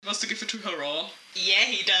He wants to give it to her raw. Yeah,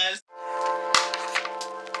 he does.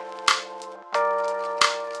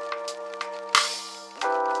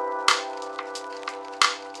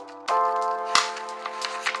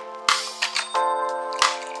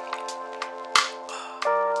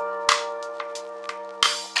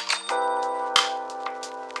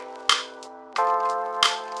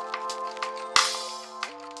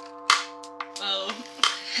 Well,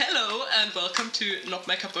 hello and welcome to Not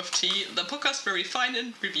My Cup of Tea, the podcast where we find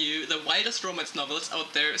and review the widest romance novels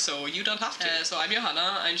out there so you don't have to. So I'm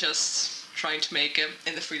Johanna, I'm just trying to make it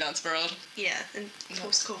in the freelance world. Yeah, in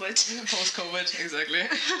post-COVID. Post-COVID, exactly.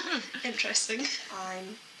 Interesting.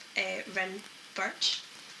 I'm Rin Birch,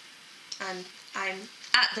 and I'm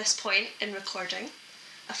at this point in recording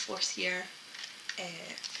a fourth year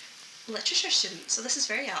literature student, so this is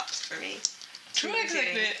very apt for me. True,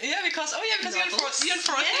 exactly. Yeah, because you're in fourth,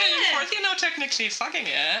 Yeah. you know, technically, fucking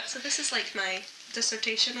yeah. So this is like my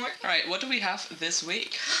dissertation work. Alright, what do we have this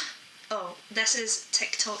week? Oh, this is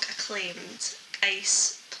TikTok acclaimed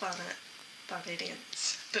Ice Planet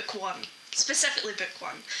Barbarians. Book 1. Specifically book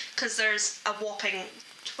 1. Because there's a whopping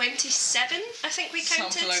 27, I think we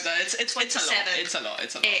counted. Something like that. It's a lot. 27. It's a lot.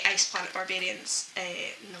 Ice Planet Barbarians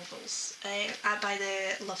novels by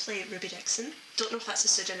the lovely Ruby Dixon. Don't know if that's a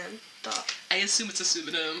pseudonym, but I assume it's a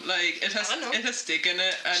pseudonym. Like it has Dick in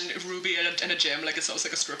it and Ruby and a gem. Like it sounds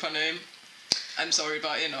like a stripper name. I'm sorry,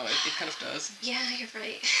 but you know it kind of does. yeah, you're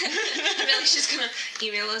right. I feel like she's gonna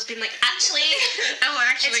email us being like, actually,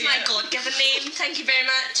 it's my God-given name. Thank you very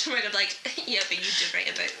much. And we're gonna be like, yeah, but you did write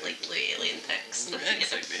about like blue alien pics.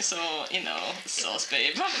 Exactly. So you know, sauce,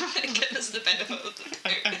 babe. Give us the benefit of the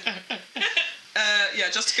doubt. Yeah,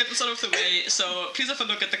 just to get this out of the way, so please have a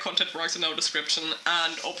look at the content marks in our description,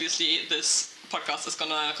 and obviously this podcast is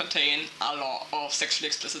gonna contain a lot of sexually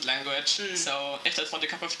explicit language, so if that's not your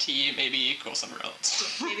cup of tea, maybe go somewhere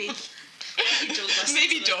else. Maybe you don't listen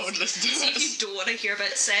Maybe to don't this. listen to See, if this. you don't want to hear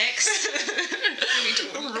about sex,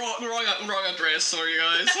 maybe don't. Wrong address, sorry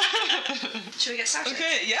guys. Should we get started?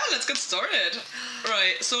 Okay, yeah, let's get started.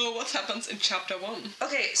 Right, so what happens in chapter 1?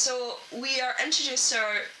 Okay, so we are introduced to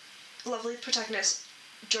our lovely protagonist,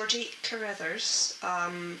 Georgie Carruthers.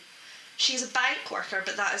 She's a bank worker,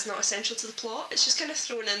 but that is not essential to the plot. It's just kind of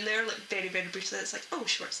thrown in there, like, very, very briefly. It's like, oh,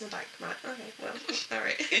 she works in a bank. Right, okay, well,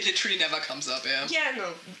 alright. It literally never comes up, yeah. Yeah,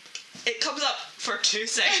 no. It comes up for 2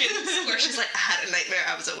 seconds, where she's like, I had a nightmare,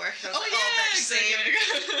 I was at work. And I was like, bitch,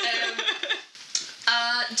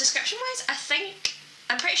 same. Description-wise,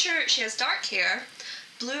 I'm pretty sure she has dark hair,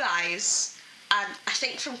 blue eyes, and I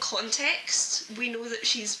think from context, we know that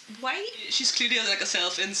she's white. She's clearly like a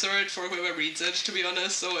self-insert for whoever reads it, to be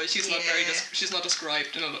honest. So she's not she's not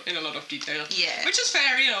described in a lot of detail. Yeah, which is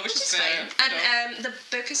fair, you know. Which is fair. Fine. And the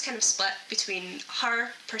book is kind of split between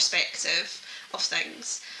her perspective of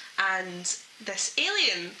things and this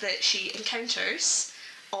alien that she encounters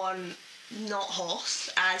on Not Hoth,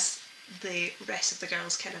 as the rest of the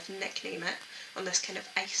girls kind of nickname it, on this kind of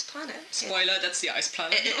ice planet. Spoiler, that's the ice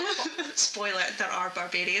planet. Spoiler, there are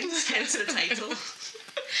barbarians, hence the title.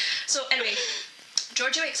 So anyway,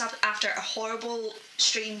 Georgia wakes up after a horrible,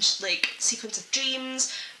 strange, like, sequence of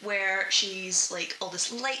dreams where she's, like, all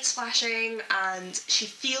this lights flashing and she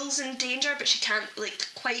feels in danger, but she can't, like,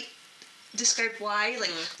 quite describe why.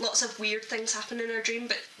 Like, lots of weird things happen in her dream,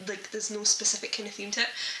 but, like, there's no specific kind of theme to it.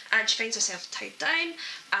 And she finds herself tied down,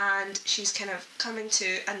 and she's kind of coming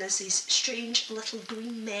to, and there's these strange little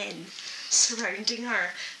green men surrounding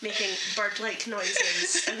her, making bird-like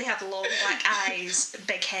noises, and they have long black eyes,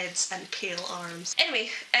 big heads, and pale arms. Anyway,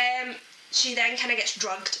 she then kind of gets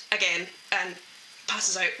drugged again, and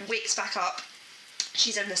passes out, wakes back up.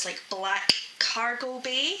 She's in this, like, black cargo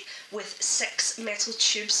bay with 6 metal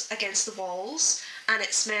tubes against the walls, and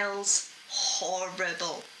it smells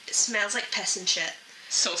horrible. It smells like piss and shit.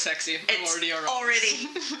 So sexy. It's already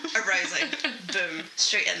arousing. Boom,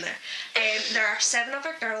 straight in there. There are 7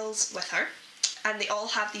 other girls with her, and they all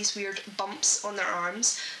have these weird bumps on their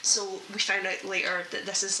arms. So we found out later that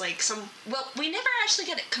this is like some... Well, we never actually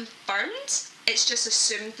get it confirmed. It's just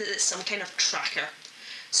assumed that it's some kind of tracker.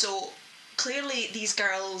 So clearly these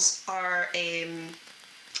girls are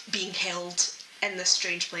being held in this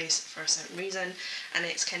strange place for a certain reason, and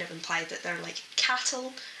it's kind of implied that they're like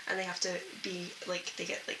cattle, and they have to be like, they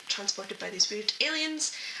get like transported by these weird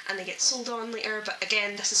aliens, and they get sold on later. But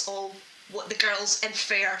again, this is all what the girls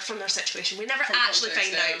infer from their situation. We never actually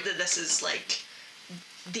find out that this is like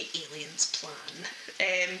the aliens'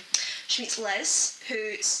 plan. She meets Liz, who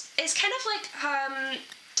is kind of like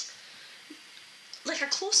like a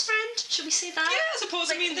close friend, should we say that? Yeah, I suppose.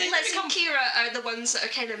 Like, I mean, they Liz become... and Kira are the ones that are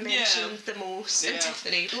kind of mentioned the most, and Yeah.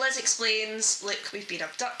 Tiffany. Liz explains, look, we've been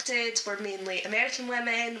abducted, we're mainly American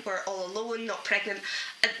women, we're all alone, not pregnant.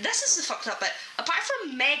 And this is the fucked up bit. Apart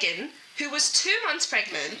from Megan, who was 2 months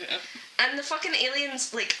pregnant, Yeah. and the fucking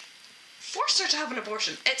aliens, like, forced her to have an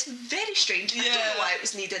abortion. It's very strange. I don't Yeah. know why it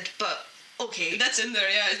was needed, but okay. That's in there,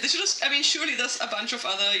 yeah. They should just... I mean, surely there's a bunch of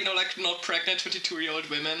other, you know, like, not pregnant 22-year-old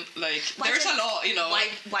women. Like, there's a lot, you know...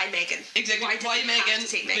 Why Megan? Exactly. Why, did Why they have Megan to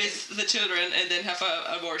take Megan? with the children and then have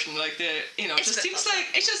a abortion? Like, the... You know, it It's just a bit seems fucked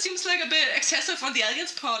like... It just seems like a bit excessive on the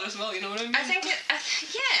aliens' part as well, you know what I mean? I think it...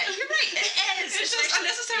 yeah, you're right. It is. It's just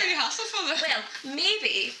unnecessarily hassle for them. Well,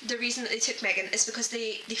 maybe the reason that they took Megan is because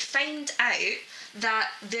they find out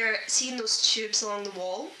that they're seeing those tubes along the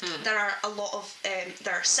wall. There are a lot of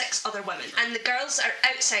there are 6 other women, and the girls that are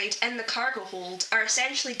outside in the cargo hold are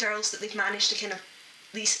essentially girls that they've managed to kind of,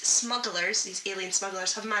 these smugglers, these alien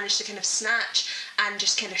smugglers, have managed to kind of snatch and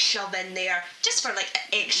just kind of shove in there just for like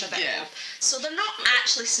an extra bit. Yeah. So they're not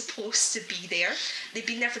actually supposed to be there. They've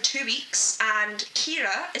been there for 2 weeks, and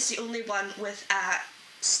Kira is the only one with a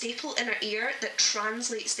staple in her ear that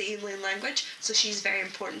translates the alien language, so she's very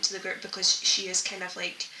important to the group because she is kind of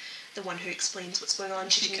like the one who explains what's going on.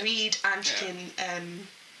 She can read and she can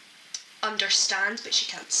understand, but she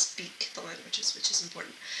can't speak the languages, which is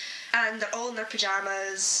important. And they're all in their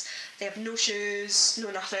pyjamas. They have no shoes, no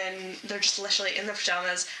nothing. They're just literally in their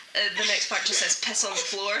pyjamas. The next part just says piss on the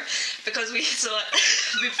floor, because we saw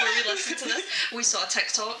it before we listened to this. We saw a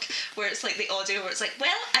TikTok where it's like the audio where it's like,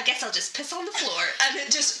 well, I guess I'll just piss on the floor, and it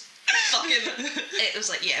just fucking. It was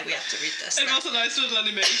like, yeah, we have to read this. It now. was a nice little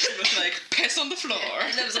animation with like piss on the floor.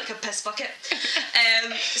 And it was like a piss bucket.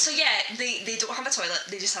 So yeah, they don't have a toilet.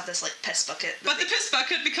 They just have this like piss bucket. But the piss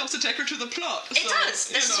bucket becomes integral to the plot. It does.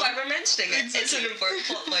 This is why we're mentioning it. Exactly. It's an important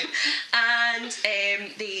plot point. And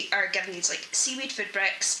they are given these like seaweed food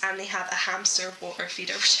bricks, and they have a hamster water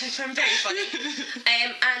feeder, which I found very funny.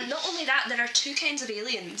 And not only that, there are 2 kinds of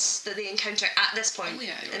aliens that they encounter at this point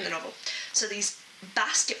in the novel. So these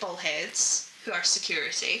basketball heads, who are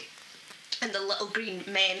security, and the little green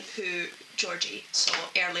men who Georgie saw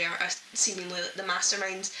earlier are seemingly the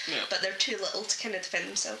masterminds, but they're too little to kind of defend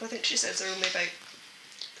themselves. I think she says they're only about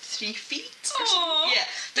 3 feet. Aww. Yeah,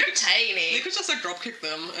 they're tiny. They could just like drop kick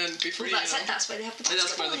them and be free. Well, that's it. That's why they have the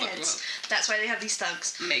basketball heads. That's why they have these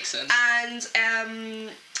thugs. Makes sense.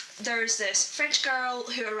 And there's this French girl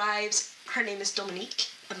who arrives. Her name is Dominique.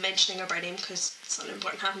 I'm mentioning her by name because something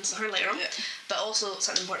important happens to her later on. Yeah. But also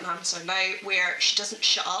something important happens to her now, where she doesn't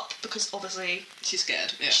shut up because obviously She's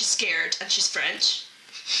scared. Yeah. she's scared and she's French.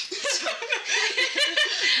 So,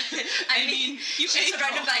 I mean, she's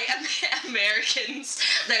surrounded by Americans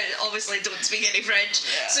that obviously don't speak any French,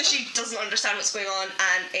 so she doesn't understand what's going on,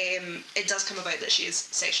 and it does come about that she is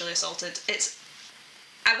sexually assaulted.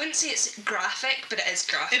 I wouldn't say it's graphic, but it is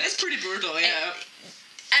graphic. It is pretty brutal, yeah.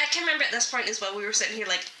 I can remember at this point as well, we were sitting here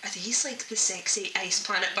like, are these like the sexy ice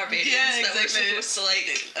planet barbarians that we're supposed to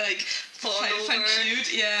like fawn over? Find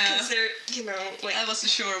cute, yeah. Because they're, you know, like... I wasn't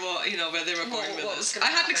sure where they were going with this. I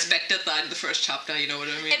hadn't expected that in the first chapter, you know what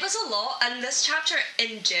I mean? It was a lot, and this chapter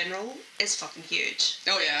in general is fucking huge.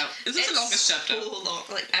 Oh yeah, this is the longest chapter. It's so long,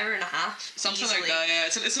 like hour and a half. Something easily. like that, yeah.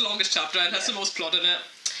 It's the longest chapter and has the most plot in it.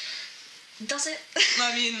 Does it?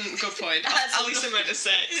 I mean, good point. That's the least amount of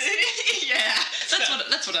sex. Yeah,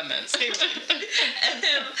 that's what I meant.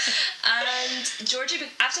 And Georgie,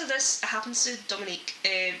 after this happens to Dominique,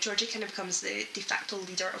 Georgie kind of becomes the de facto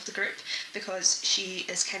leader of the group because she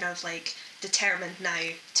is kind of like determined now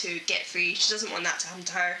to get free. She doesn't want that to happen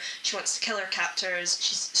to her. She wants to kill her captors.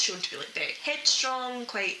 She's shown to be like very headstrong,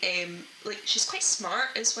 quite like she's quite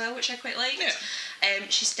smart as well, which I quite like. Yeah.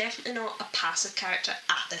 She's definitely not a passive character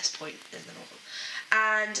at this point in the novel.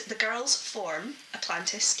 And the girls form a plan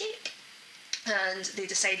to escape. And they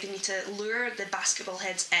decide they need to lure the basketball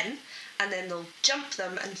heads in, and then they'll jump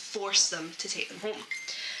them and force them to take them home.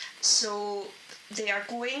 So they are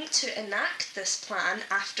going to enact this plan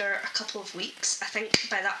after a couple of weeks. I think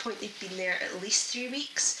by that point they've been there at least 3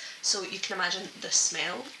 weeks, so you can imagine the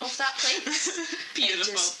smell of that place.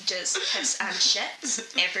 Beautiful. Just piss and shit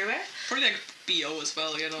everywhere. Probably like BO as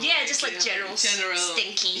well, you know. Yeah, just like general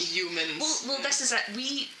stinky humans. Well, this is it.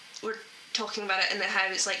 We were talking about it in the how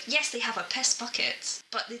it's like, yes, they have a piss bucket,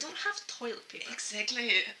 but they don't have toilet paper.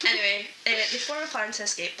 Exactly. Anyway, they form a plan to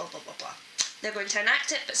escape, blah, blah, blah, blah. They're going to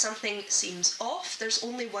enact it, but something seems off. There's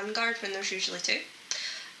only one guard when there's usually 2.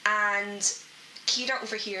 And Kira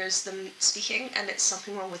overhears them speaking, and it's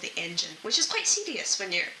something wrong with the engine, which is quite serious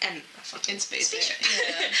when you're in a fucking spaceship.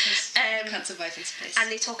 Yeah, can't survive in space.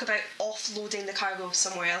 And they talk about offloading the cargo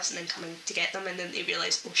somewhere else and then coming to get them, and then they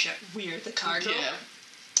realise, oh shit, we're the cargo. Yeah.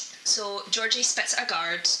 So Georgie spits at a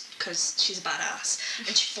guard because she's a badass,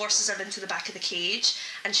 and she forces her into the back of the cage,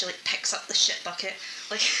 and she like picks up the shit bucket,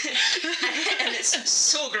 like, and it's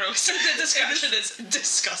so gross. The description is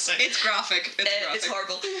disgusting. It's graphic. It's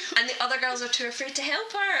horrible. And the other girls are too afraid to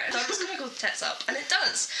help her. I thought it was gonna go tits up, and it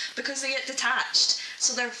does, because they get detached.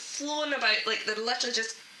 So they're flown about, like they're literally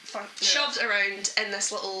just shoved around in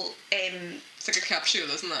this little it's like a capsule,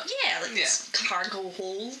 isn't it? this cargo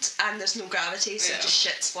hold, and there's no gravity, so just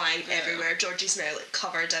shit's flying everywhere. Georgie's now like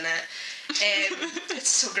covered in it. It's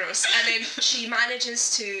so gross. And then she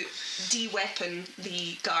manages to de-weapon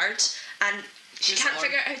the guard, and she can't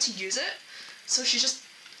figure out how to use it, so she just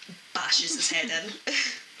bashes his head in.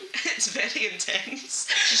 It's very intense.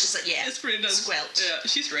 She's just like, it's pretty intense. Squelch. Yeah,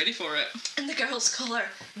 she's ready for it. And the girls call her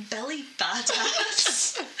Billy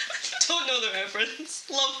Badass. Don't know the reference.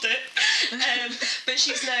 Loved it. But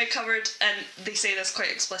she's now covered, and they say this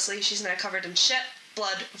quite explicitly, she's now covered in shit,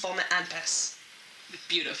 blood, vomit, and piss.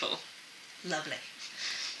 Beautiful. Lovely.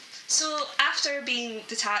 So after being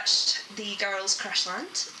detached, the girls crash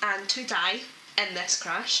land, and 2 die in this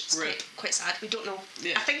crash. It's quite sad. We don't know.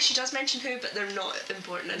 Yeah. I think she does mention who, but they're not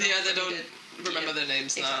important enough. Yeah, they don't remember their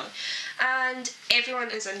names now. And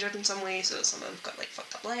everyone is injured in some way, so some have got like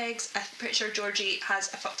fucked up legs. I'm pretty sure Georgie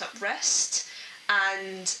has a fucked up wrist,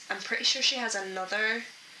 and I'm pretty sure she has another.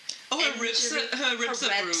 Oh, her ribs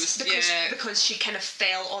are bruised. Because she kind of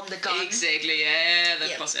fell on the gun. Exactly, yeah,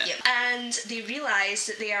 that was it. Yep. And they realise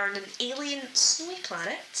that they are on an alien snowy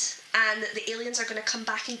planet, and that the aliens are going to come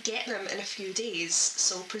back and get them in a few days.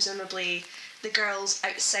 So presumably the girls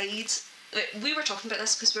outside. We were talking about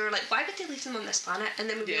this because we were like, why would they leave them on this planet? And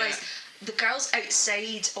then we realised the girls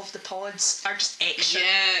outside of the pods are just extra.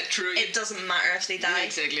 Yeah, true. It doesn't matter if they die. Yeah,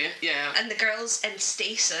 exactly, yeah. And the girls in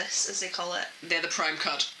stasis, as they call it, they're the prime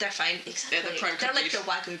cut. They're fine, exactly. They're the prime cut They're beef.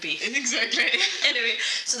 like the Wagyu beef. Exactly. Anyway,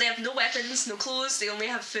 so they have no weapons, no clothes, they only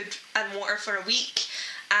have food and water for a week,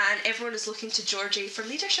 and everyone is looking to Georgie for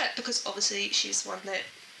leadership, because obviously she's one that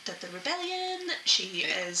did the rebellion. She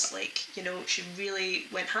is like, she really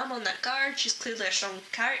went ham on that guard. She's clearly a strong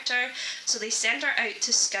character. So they send her out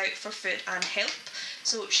to scout for food and help.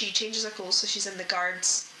 So she changes her clothes, so she's in the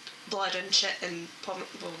guard's blood and shit and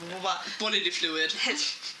bodily fluid.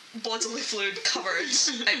 His bodily fluid covered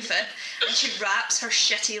outfit, and she wraps her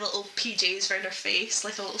shitty little PJs around her face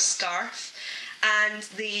like a little scarf. And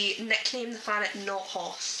they nickname the planet Not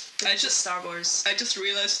Hoth. Star Wars. I just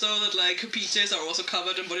realised though that like her PJs are also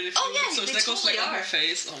covered in bodily fluid. Oh yeah, so they it's totally like are. on her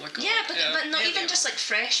face. Oh my god. Yeah, but not even just like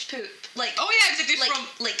fresh poop. Like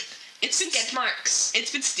exactly. It's skid marks.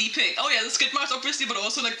 It's been steeping. Oh yeah, the skid marks obviously, but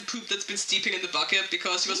also like the poop that's been steeping in the bucket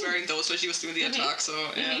because she was wearing those when she was doing the attack.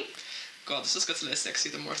 So yeah. God, this just gets less sexy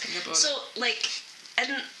the more I think about it. So like,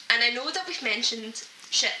 and I know that we've mentioned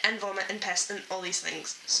shit and vomit and piss and all these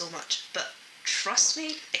things so much, but trust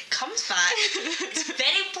me, it comes back. It's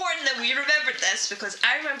very important that we remember this, because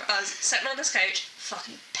I remember us sitting on this couch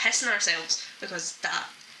fucking pissing ourselves because that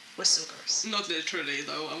was so gross. Not literally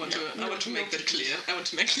though. I want to make that clear. I want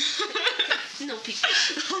to make no people.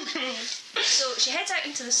 Oh god. So she heads out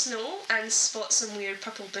into the snow and spots some weird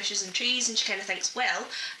purple bushes and trees, and she kind of thinks, well,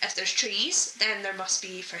 if there's trees, then there must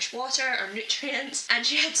be fresh water or nutrients. And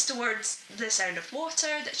she heads towards the sound of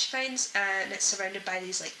water that she finds, and it's surrounded by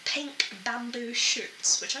these like pink bamboo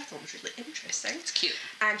shoots, which I thought was really interesting. It's cute.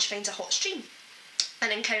 And she finds a hot stream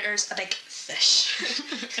and encounters a big fish.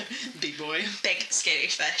 Big boy. Big scary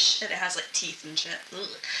fish, and it has like teeth and shit.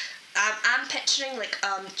 I'm picturing like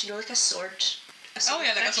do you know like a sword? Oh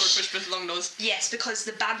yeah, like a swordfish with long nose. Yes, because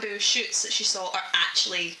the bamboo shoots that she saw are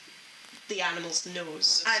actually the animal's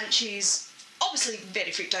nose. And she's obviously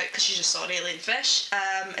very freaked out because she just saw an alien fish.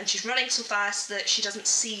 And she's running so fast that she doesn't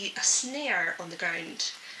see a snare on the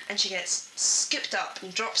ground. And she gets scooped up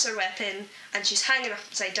and drops her weapon, and she's hanging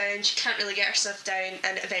upside down. She can't really get herself down,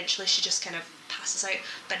 and eventually she just kind of passes out,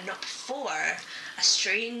 but not before a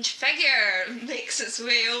strange figure makes its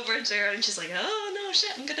way over to her, and she's like, oh no,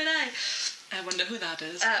 shit, I'm gonna die. I wonder who that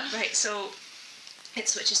is. Right, so it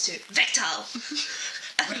switches to Victal.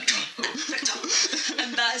 Victal.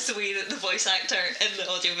 And that is the way that the voice actor in the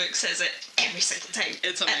audiobook says it every single time.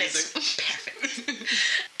 It's amazing. And it's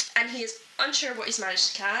perfect. And he is unsure what he's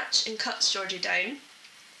managed to catch and cuts Georgie down.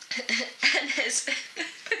 And his...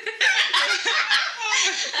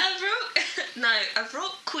 I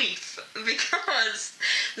wrote queef because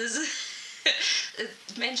there's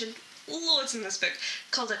mentioned loads in this book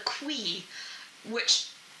called a quee, which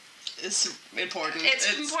It's important. It's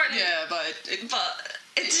important. Yeah, but it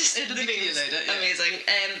manipulate it, yeah. amazing.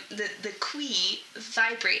 The Quee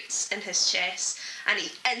vibrates in his chest, and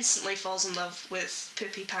he instantly falls in love with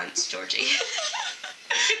Poopy Pants Georgie.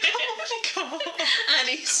 Oh my god. And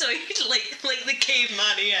he's like the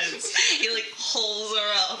caveman he is. He like hauls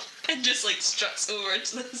her up and just like struts over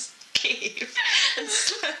to this cave. And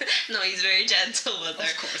no, he's very gentle with her.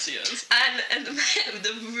 Of course he is. And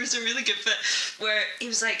there was a really good bit where he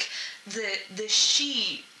was like, the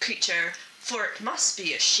she creature, for it must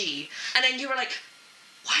be a she. And then you were like,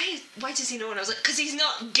 why does he know? And I was like, because he's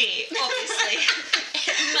not gay, obviously.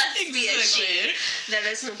 It must be a she. There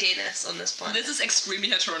is no gayness on this planet. This is extremely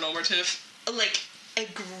heteronormative. Like,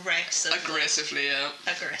 aggressively. Aggressively.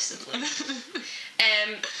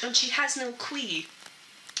 And she has no quee,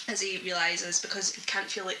 as he realises, because he can't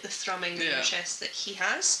feel like the thrumming in her chest that he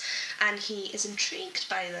has, and he is intrigued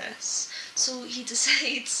by this. So he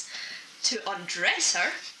decides to undress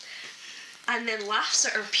her, and then laughs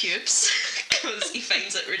at her pubes because he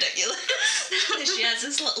finds it ridiculous that she has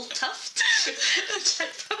this little tuft, which I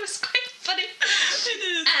thought was quite funny. It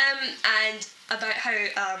is. And about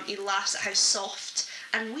how he laughs at how soft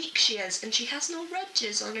and weak she is, and she has no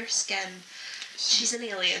ridges on her skin. She's an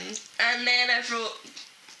alien. And then I wrote,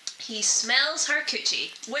 he smells her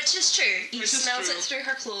coochie, which is true. He smells it through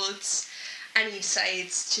her clothes, and he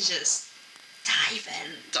decides to just dive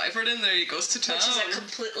in. Dive right in there, he goes to town. Which is a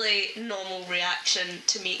completely normal reaction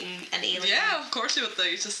to meeting an alien. Yeah, of course you would.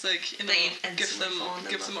 They just like, you know, give them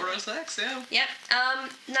oral sex, yeah. Yep.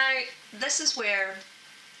 Now, this is where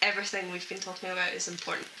everything we've been talking about is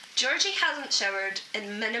important. Georgie hasn't showered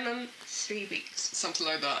in minimum 3 weeks. Something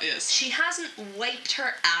like that, yes. She hasn't wiped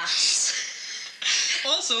her ass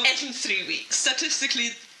Also, in 3 weeks. statistically,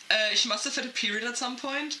 she must have had a period at some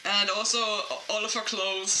point, and also all of her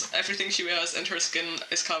clothes, everything she wears, and her skin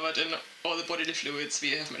is covered in all the bodily fluids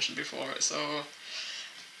we have mentioned before, so...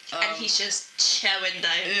 and he's just chowing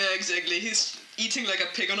down. Yeah, exactly. He's eating like a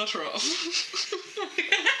pig on a trough.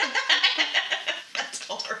 That's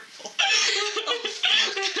horrible.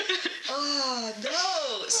 Oh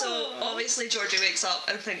no! So obviously Georgie wakes up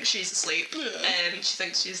and thinks she's asleep. Yeah. She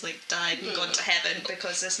thinks she's like died and gone to heaven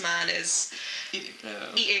because this man is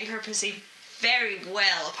eating her pussy very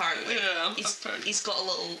well. Apparently, he's got a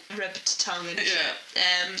little ribbed tongue and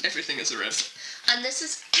shit. Everything is a rib. And this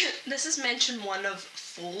is mention one of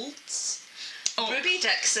folds. Oh. Ruby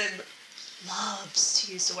Dixon loves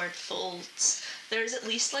to use the word folds. There's at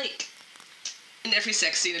least like, in every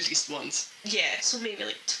sex scene at least once. yeah, so maybe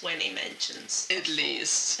like 20 mentions. At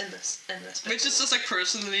least. In this. Which is just like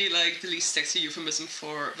personally like the least sexy euphemism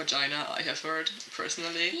for vagina I have heard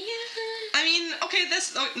personally. Yeah. I mean, okay,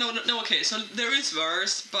 okay, so there is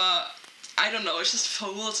worse, but I don't know, it's just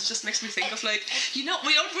folds. It just makes me think of like, you know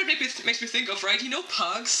what makes me think of, right? You know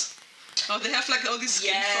pugs? Oh, they have like all these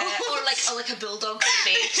skin folds. or like a bulldog's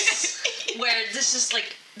face, where there's just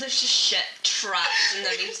shit trapped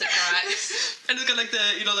underneath the cracks. And it's got like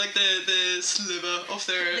the sliver of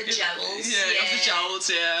their... The jowls. Yeah, of the jowls,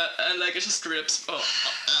 yeah. And like it just drips. Oh.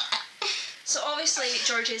 So obviously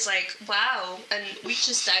Georgie's like, wow, and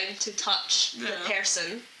reaches down to touch the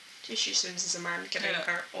person, who she assumes is a man giving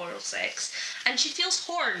her oral sex, and she feels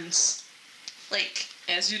horns. Like...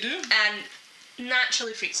 As you do. And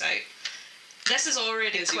naturally freaks out. This is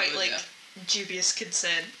already quite dubious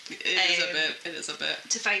consent. It is a bit.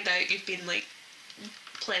 To find out you've been like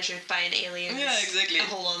pleasured by an alien. Yeah, exactly. A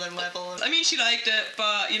whole other level. I mean, she liked it,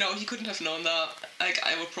 but you know, he couldn't have known that. Like,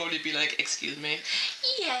 I would probably be like, excuse me.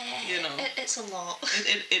 Yeah. You know. It's a lot.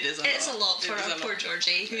 It is a lot. It's a lot for our poor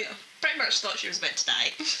Georgie, who pretty much thought she was about to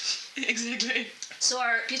die. Exactly. So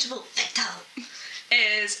our beautiful Victor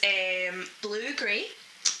is blue-grey,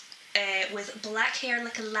 with black hair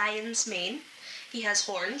like a lion's mane. He has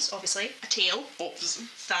horns, obviously, a tail,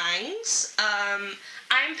 fangs.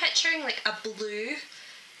 I'm picturing like a blue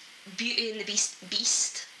Beauty and the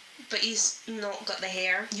Beast, but he's not got the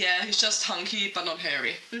hair. Yeah, he's just hunky but not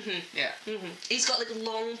hairy. Yeah. He's got like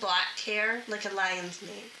long black hair, like a lion's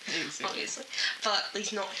mane, obviously, but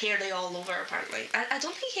he's not hairy all over apparently. I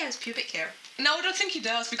don't think he has pubic hair. No, I don't think he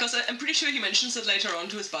does, because I'm pretty sure he mentions it later on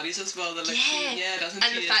to his buddies as well. That, like, doesn't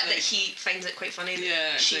and he? the fact that he finds it quite funny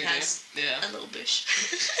that she has a little bush.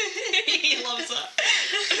 He loves that.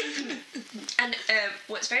 And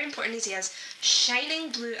what's very important is he has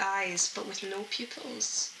shining blue eyes, but with no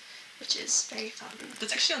pupils, which is very fun.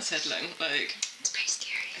 That's actually unsettling. Like, it's very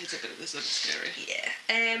scary. It's a bit scary.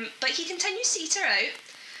 Yeah. But he continues to eat her out,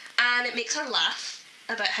 and it makes her laugh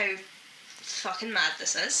about how fucking mad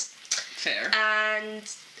this is. Fair. And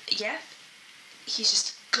yeah, he's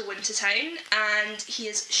just go into town, and he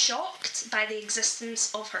is shocked by the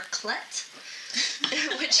existence of her clit,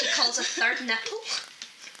 which he calls a third nipple.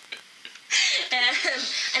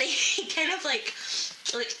 And he kind of like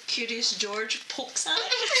Curious George pokes at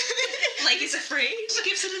it like he's afraid. He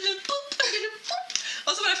gives it a little boop, a little boop.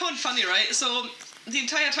 Also, what I found funny, right? So the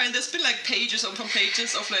entire time there's been like pages upon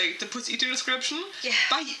pages of like the Pussy Eater description, Yeah.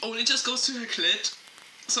 but he only just goes to her clit.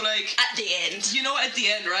 So like At the end. you know, at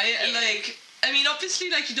the end, right? And Yeah. like, I mean, obviously,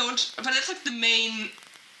 like you don't, but that's like the main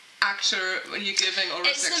actor when you're giving oral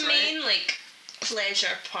It's sex, the right? main like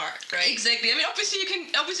pleasure part, right? Exactly. I mean, obviously you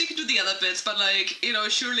can do the other bits, but like, you know,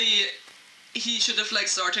 surely he should have like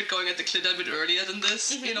started going at the clit a bit earlier than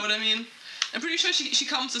this. You know what I mean? I'm pretty sure she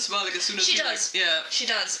comes as well, like as soon as She he, does. Like, yeah, She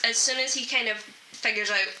does. As soon as he kind of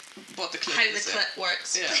figures out what the clit how is. the clit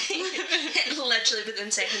works. Yeah. Literally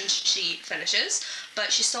within seconds she finishes,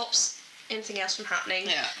 but she stops anything else from happening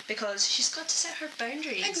Yeah. because she's got to set her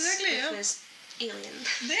boundaries Exactly, with yeah. this alien.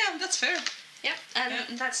 Yeah, that's fair. Yep,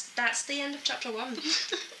 and that's the end of chapter 1.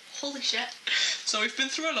 Holy shit. So we've been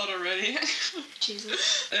through a lot already.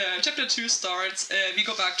 Jesus. Chapter 2 starts, we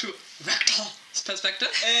go back to Ragdoll's perspective.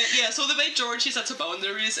 Yeah, so the way Georgie sets her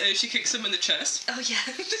boundaries, she kicks him in the chest. Oh yeah,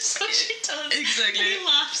 so she does. Exactly. And he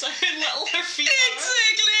laughs at how little her feet are.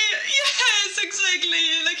 Exactly. Yes,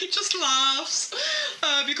 exactly. Like he just laughs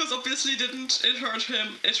because obviously it hurt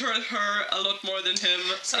him. It hurt her a lot more than him.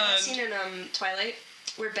 So that scene in Twilight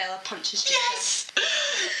where Bella punches Jacob. Yes.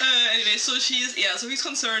 Anyway, so so he's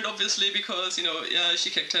concerned obviously because she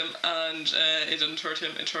kicked him and it didn't hurt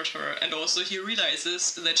him. It hurt her, and also he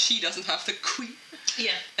realizes that she doesn't have the queen.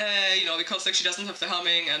 Yeah. Because like she doesn't have the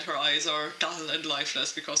humming and her eyes are dull and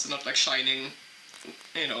lifeless because they're not like shining,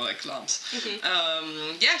 like lamps.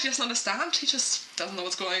 Mm-hmm. He doesn't understand. He just doesn't know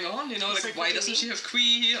what's going on. Like like, why what do doesn't you she have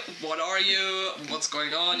Kui? What are you? What's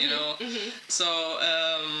going on? So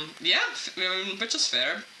which is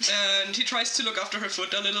fair. And he tries to look after her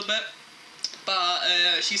foot a little bit. But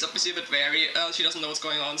she's obviously a bit wary. She doesn't know what's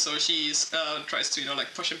going on, so she's tries to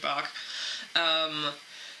push him back.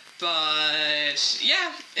 But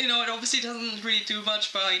yeah, it obviously doesn't really do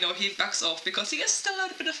much. But he backs off because he is still a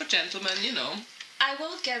bit of a gentleman. I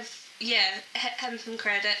will give him some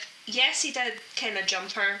credit. Yes, he did kind of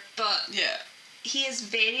jump her, but Yeah. he is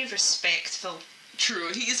very respectful.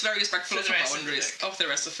 True, he is very respectful For of the the rest of the boundaries book. of the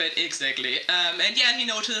rest of it, exactly. And yeah, he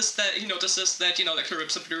notices that like her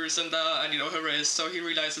ribs are bruised and her wrist, so he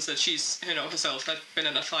realizes that she's herself had been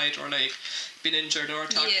in a fight or like been injured or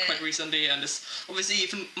attacked Yeah. quite recently, and is obviously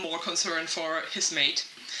even more concerned for his mate.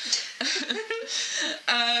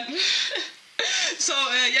 So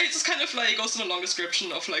he just kind of like goes on a long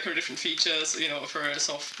description of like her different features, of her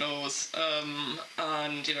soft nose,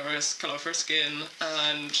 and her color of her skin,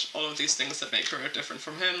 and all of these things that make her different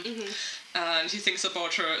from him. Mm-hmm. And he thinks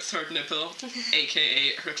about her third nipple,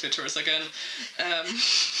 aka her clitoris again,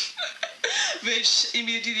 which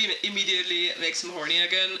immediately makes him horny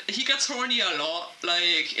again. He gets horny a lot,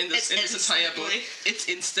 like in this entire book. instantly. It's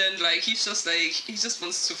instant. Like he just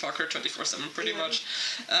wants to fuck her 24/7, pretty much.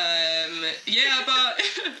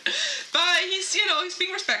 But he's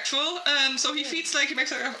being respectful. So he feeds he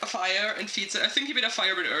makes a fire and feeds it. I think he made a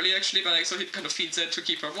fire a bit early actually, but so he kind of feeds it to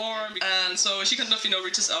keep her warm. And so she kind of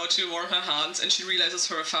reaches out to warm her hands, and she realizes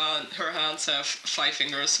her hands have 5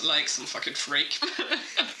 fingers, like some fucking freak.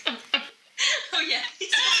 Oh yeah,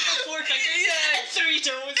 he's got 4 fingers and 3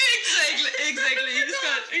 toes. Exactly.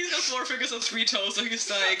 He's got 4 fingers and 3 toes, so he's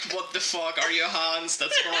like, what the fuck are your hands?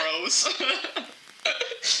 That's gross.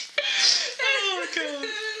 Oh god.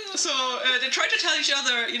 So they try to tell each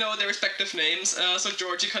other, their respective names. So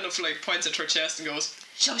Georgie kind of points at her chest and goes,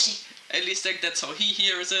 Josie. at least that's how he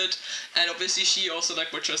hears it, and obviously she also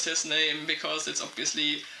butchers his name because it's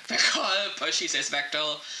obviously Vekal, but she says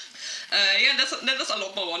Vekdal. That's a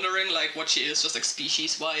lot more wondering what she is just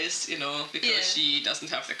species wise, because she doesn't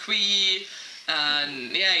have the Kui,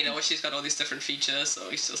 and she's got all these different features, so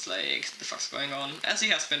he's just like, the fuck's going on, as he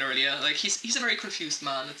has been earlier. He's a very confused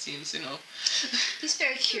man, it seems. He's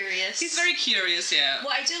very curious. He's very curious, yeah.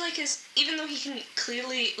 What I do like is, even though he can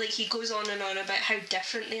clearly, he goes on and on about how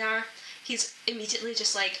different they are, he's immediately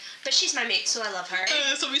just like, but she's my mate, so I love her.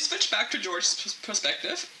 So we switch back to George's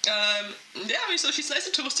perspective. So she's nice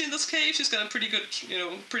and toasty in this cave. She's got a pretty good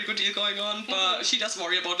deal going on, but she does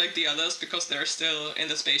worry about the others because they're still in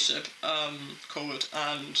the spaceship, cold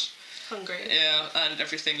and Hungry. yeah, and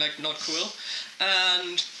everything not cool.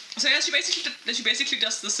 And so yeah, she basically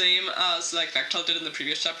does the same as Vektal did in the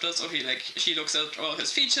previous chapter. So she looks at all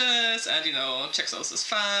his features and checks out his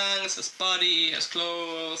fangs, his body, his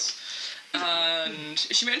clothes. And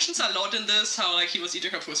she mentions a lot in this how he was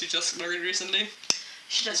eating her pussy just very recently.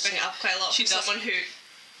 She does bring it up quite a lot. She for does. someone who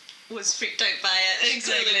was freaked out by it. She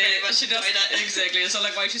Exactly. clearly very much She does. enjoyed it. Exactly. So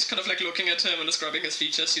like while she's kind of like looking at him and describing his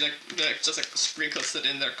features, she like just like sprinkles it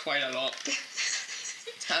in there quite a lot.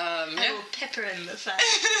 I Yeah. will pepper in the fact.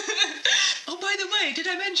 Oh, by the way, did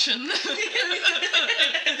I mention?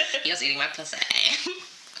 He was eating my pussy.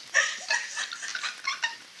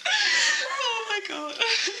 Oh my god.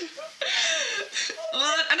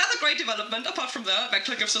 Another great development, apart from that,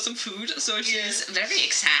 Vector gives her some food, so she's Very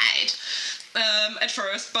excited. at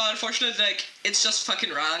first, but unfortunately, like, it's just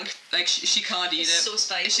fucking rank. Like, she can't eat It's it. so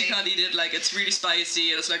spicy. She can't eat it, like, it's really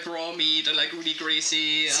spicy, and it's like raw meat, and like really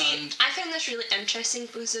greasy, See, and... I found this really interesting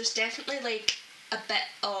because there's definitely like a bit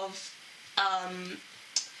of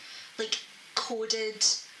like coded.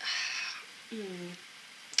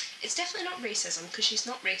 It's definitely not racism because she's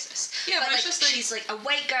not racist. Yeah, but like, it's just like- she's like a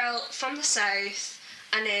white girl from the south,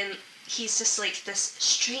 and then he's just like this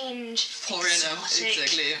strange Foreigner, exotic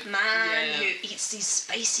exactly. man Yeah. who eats these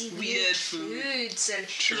spicy Weird weird food. foods, and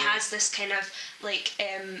True. he has this kind of like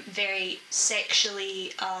very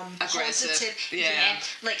sexually Aggressive, positive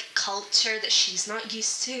like culture that she's not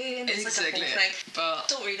used to, and it's Exactly. like a whole thing. But...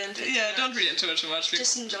 Don't read into it. too Yeah, much. don't read into it too much.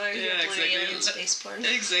 Just enjoy your Yeah, blue exactly. alien space porn.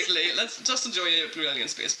 Exactly. Let's just enjoy your blue alien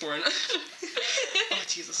space porn. Oh,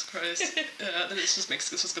 Jesus Christ. This just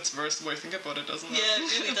gets worse the more I think about it, doesn't it? Yeah,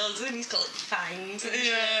 it really does. And he's got like fangs. And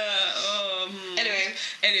shit. Yeah.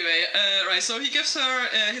 Anyway. Right. So he gives her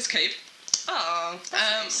his cape. Oh,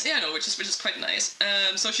 that's nice. Yeah, no, which is quite nice.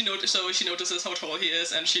 So she notices how tall he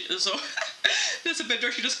is, and so there's a bit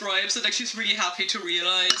where she describes that like she's really happy to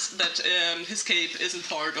realize that his cape isn't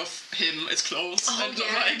part of him, it's clothes and not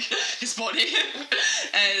yeah. like his body.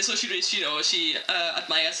 And so she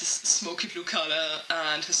admires his smoky blue color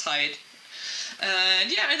and his height. And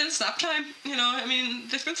yeah, and then it's nap time. You know, I mean,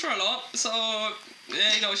 they've been through a lot, so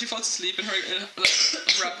she falls asleep in her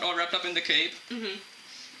wrapped up in the cape. Mm-hmm.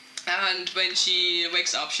 And when she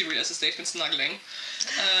wakes up, she realizes they've been snuggling.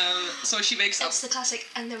 So she wakes up. It's the classic,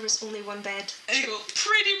 and there was only one bed.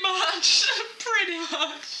 Pretty much.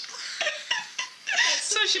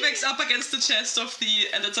 So she wakes up against the chest of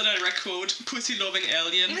and it's a direct quote, pussy-loving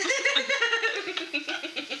alien.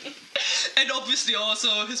 And obviously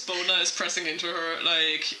also his boner is pressing into her,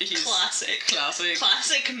 like, he's... Classic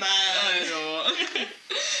man. I know.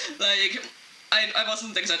 Like... I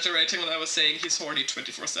wasn't exaggerating when I was saying he's horny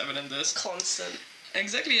 24/7 in this. Constant.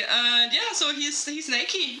 Exactly, and yeah, so he's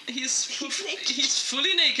naked. He's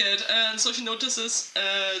fully naked, and so she notices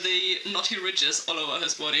the knotty ridges all over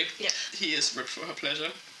his body. Yeah. He is ripped for her pleasure.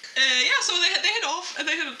 So they head off.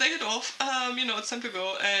 It's time to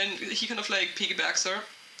go, and he kind of like piggybacks her.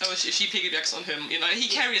 She piggybacks on him. He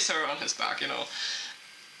carries her on his back.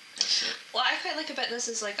 What I quite like about this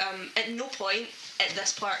is like at no point at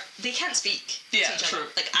this part they can't speak Yeah, to each other,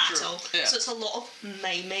 true, like at true, all. yeah. So it's a lot of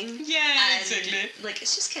miming. Yeah, and, exactly. Like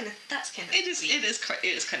it's just kind of It is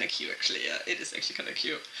kind of cute actually. Yeah, it is actually kind of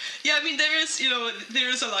cute. Yeah, I mean there is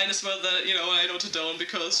a line as well that I noted down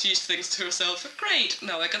because she thinks to herself, great,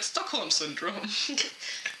 now I got Stockholm syndrome.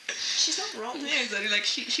 She's not wrong. Yeah, exactly. Like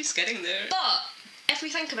she's getting there. But if we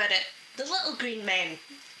think about it, the little green men,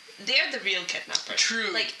 they're the real kidnapper.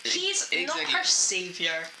 True. Like he's not Exactly. her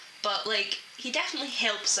savior, but like he definitely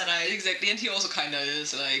helps her out. Exactly, and he also kind of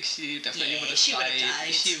is like she definitely would have she died. would've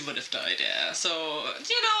died. She would have died. Yeah. So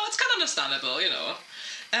it's kind of understandable.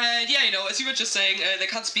 And yeah, as you were just saying, they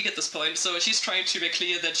can't speak at this point, so she's trying to make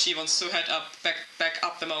clear that she wants to head back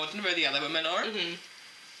up the mountain where the other women are. Mm-hmm.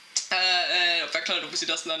 Vector obviously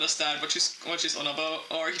doesn't understand what she's on about,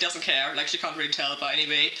 or he doesn't care. Like she can't really tell. But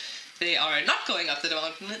anyway, they are not going up the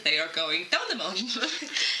mountain. They are going down the mountain. So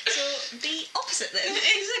the opposite then.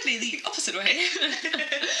 Exactly, the opposite way.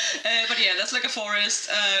 But yeah, that's like a forest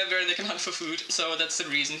where they can hunt for food. So that's the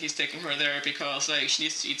reason he's taking her there, because like she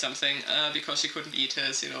needs to eat something because she couldn't eat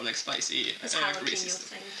his like spicy, His greasy jalapeno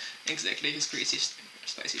stuff. thing. Exactly, his greasy,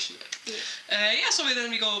 spicy shit. Yeah. So then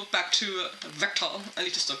we go back to Vector. I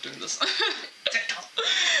need to stop doing this. Vector.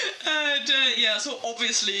 And so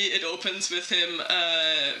obviously it opens with him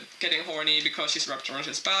getting horny because she's wrapped around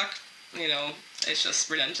his back. It's just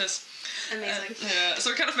relentless. Amazing.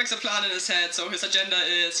 So he kind of makes a plan in his head. So his agenda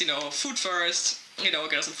is, food first. Get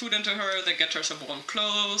her some food into her, then get her some warm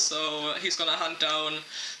clothes. So he's gonna hunt down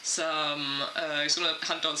some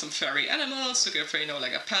furry animals to give her,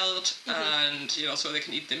 like a pelt, and so they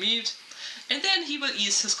can eat the meat. And then he will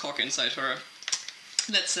ease his cock inside her.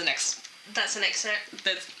 That's the next. That's an excerpt.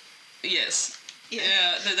 Yes.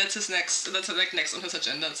 Yeah, that's his next. That's like next on his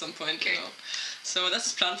agenda at some point. Okay. So that's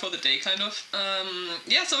his plan for the day, kind of.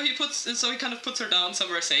 So he kind of puts her down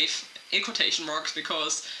somewhere safe, in quotation marks,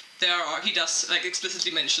 because he does like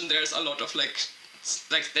explicitly mention there's a lot of like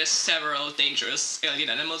there's several dangerous alien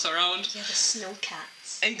animals around. Yeah, the snow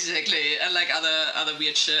cats. Exactly, and like other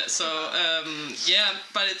weird shit. So yeah,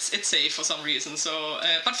 but it's safe for some reason. So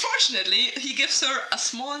but fortunately, he gives her a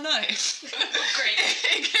small knife.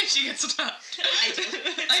 Great. In case she gets attacked.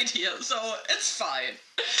 Ideal. So it's fine.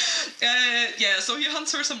 Yeah. So he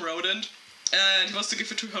hunts her some rodent, and he wants to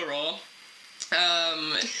give it to her raw.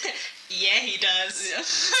 Yeah, he does. Yeah.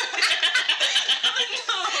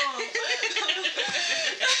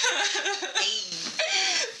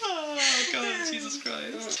 Oh God, Jesus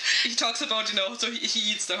Christ. He talks about, so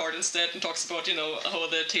he eats the heart instead and talks about, how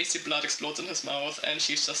the tasty blood explodes in his mouth, and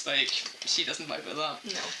she's just like, she doesn't vibe with that.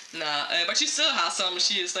 No. Nah, but she still has some.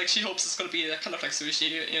 She is like, she hopes it's gonna be kind of like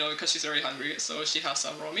sushi, because she's very hungry, so she has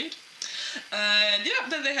some raw meat. And yeah,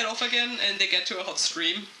 then they head off again and they get to a hot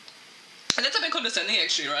stream. And that's a bit condescending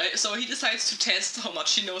actually, right? So he decides to test how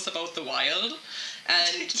much she knows about the wild.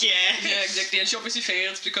 And Yeah. yeah, exactly. And she obviously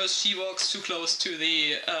fails because she walks too close to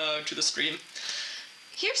the stream.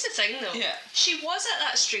 Here's the thing, though. Yeah. She was at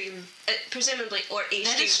that stream, presumably, or a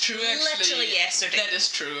That stream, is true, actually. literally yesterday. That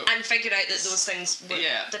is true. And figured out that those things were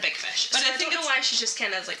Yeah. the big fish. But So I I think don't know it's- why she's just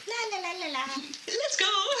kind of like, la la la la la. Let's go.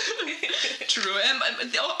 True.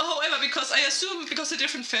 However, because I assume because they're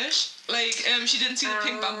different fish, like she didn't see the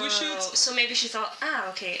pink bamboo shoots. So maybe she thought,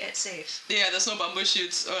 okay, it's safe. Yeah, there's no bamboo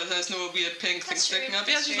shoots or there's no weird pink things That's true, sticking up.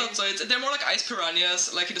 Yeah, that's she true. thought so. They're more like ice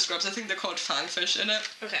piranhas, like he describes. I think they're called fangfish in it.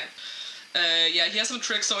 Okay. Yeah, he has some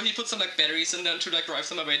tricks. So he puts some like berries in them to like drive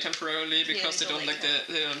them away temporarily because they they don't don't like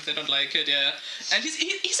they don't like it. Yeah, and he's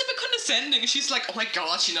a bit condescending. She's like, oh my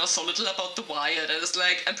god, she knows so little about the wild, and it's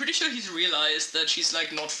like I'm pretty sure he's realized that she's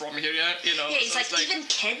like not from here yet. Yeah, he's so like, it's even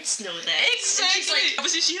kids know this. Exactly. And she's like,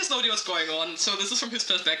 Obviously, she has no idea what's going on, so this is from his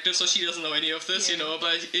perspective, so she doesn't know any of this, Yeah.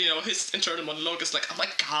 But his internal monologue is like, oh my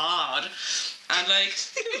god, and like,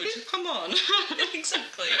 dude, come on.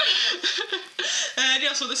 exactly. And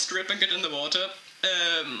yeah, so they strip and get in the water,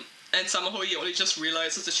 and somehow he only just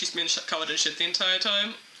realizes that she's been covered in shit the entire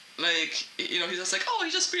time. Like, he's just like, oh,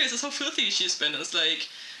 he just realizes how filthy she's been. And it's like,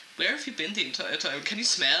 where have you been the entire time? Can you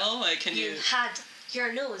smell? Like, can you? You had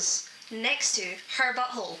your nose next to her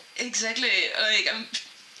butthole. Exactly. Like,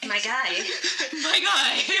 My guy. my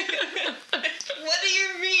guy. What do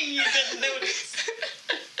you mean you didn't notice?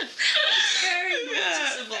 Very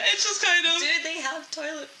noticeable. It's just kind of. Do they have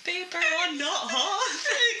toilet paper or not, huh?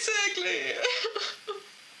 Exactly.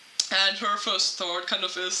 And her first thought kind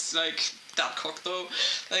of is like that cock though.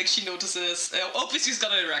 Like she notices. Obviously, he's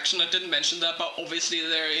got an erection. I didn't mention that, but obviously,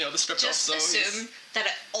 there, the script Just also. assume that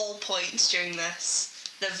at all points during this,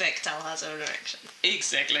 the Victal has an erection.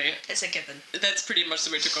 Exactly. It's a given. That's pretty much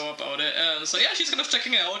the way to go about it. So yeah, she's kind of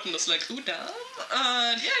checking it out and it's like, ooh, damn.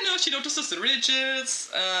 And yeah, she notices the ridges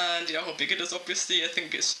and how big it is. Obviously, I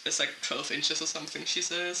think it's like 12 inches or something. She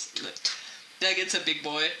says. Like it's a big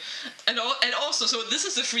boy, and also, so this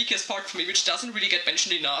is the freakiest part for me, which doesn't really get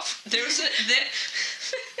mentioned enough. There's an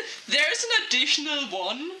additional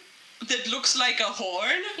one that looks like a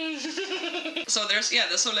horn. So there's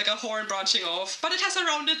like a horn branching off, but it has a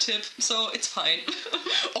rounded tip, so it's fine.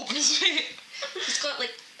 Obviously. It's got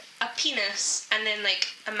like a penis, and then like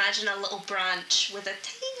imagine a little branch with a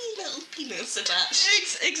tiny little penis attached.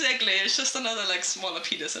 Exactly, it's just another like smaller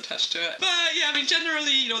penis attached to it. But yeah, I mean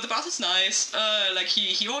generally, the bath is nice. Like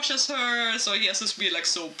he washes her, so he has this weird like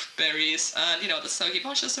soap berries, and that's how he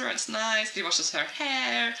washes her. And it's nice. He washes her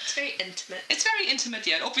hair. It's very intimate. It's very intimate,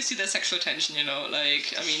 yeah. And obviously there's sexual tension,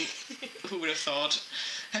 like I mean, who would have thought?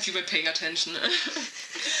 Have you been paying attention?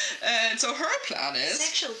 And so her plan is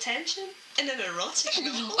Sexual tension in an erotic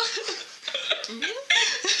novel.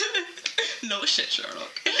 no shit,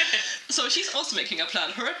 Sherlock. So she's also making a plan.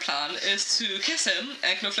 Her plan is to kiss him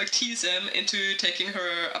and kind of like tease him into taking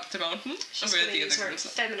her up the mountain. She's where gonna the use other her girls are.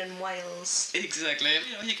 feminine wiles. Exactly.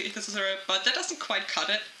 He kisses her, but that doesn't quite cut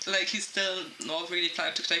it. Like he's still not really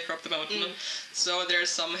planning to take her up the mountain. So there's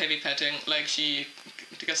some heavy petting. Like she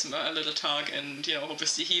gives him a little tug, and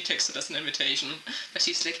obviously he takes it as an invitation. But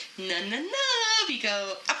she's like, no, we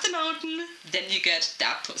go up the mountain, then you get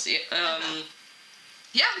that pussy.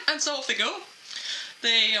 Yeah, and so off they go.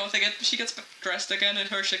 She gets dressed again in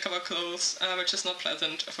her shit covered clothes, which is not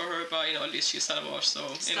pleasant for her, but at least she's had a wash, so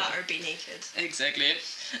Let her be naked. Exactly.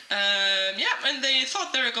 Yeah, and they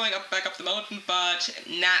thought they were going back up the mountain, but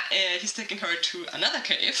he's taking her to another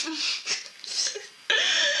cave.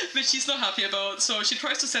 Which she's not happy about, so she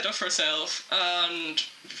tries to set off herself, and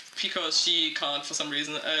because she can't for some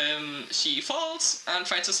reason, she falls and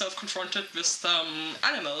finds herself confronted with some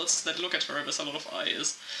animals that look at her with a lot of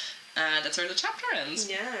eyes. And that's where the chapter ends.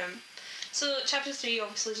 Yeah. So chapter 3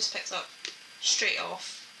 obviously just picks up straight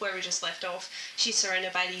off where we just left off. She's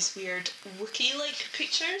surrounded by these weird Wookiee-like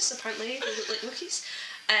creatures. Apparently they look like Wookiees.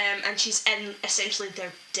 And she's in essentially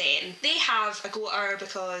their den. They have a go at her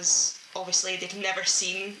because obviously they've never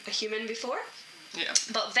seen a human before. Yeah.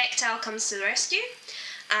 But Vectal comes to the rescue,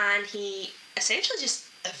 and he essentially just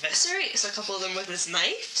eviscerates a couple of them with his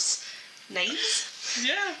knives.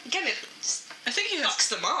 Yeah. He kind of just I think he has. fucks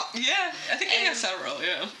them up. Yeah, I think he has several.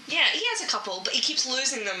 Yeah. Yeah, he has a couple, but he keeps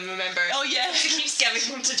losing them, remember? Oh yeah. He keeps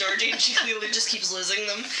giving them to Georgie, and she clearly just keeps losing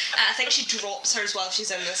them. I think she drops hers while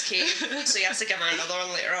she's in this cave, so he has to give her another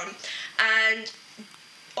one later on. And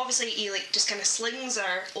obviously he just kind of slings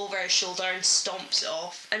her over his shoulder and stomps it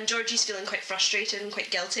off. And Georgie's feeling quite frustrated and quite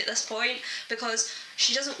guilty at this point because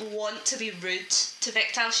she doesn't want to be rude to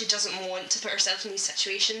Vectal. She doesn't want to put herself in these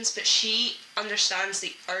situations, but she understands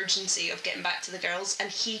the urgency of getting back to the girls, and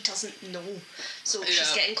he doesn't know. So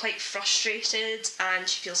she's getting quite frustrated, and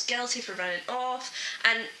she feels guilty for running off.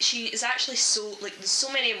 And she is actually there's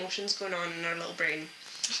so many emotions going on in her little brain.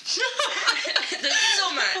 There's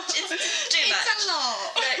so much. It's too much. It's a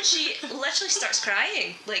lot. That she literally starts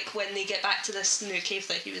crying, when they get back to this new cave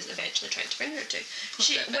that he was eventually trying to bring her to.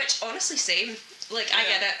 Which honestly, same. I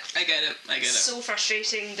get it. I get it. So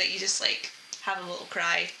frustrating that you just have a little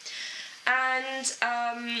cry. And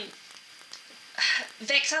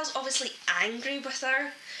Vexal's obviously angry with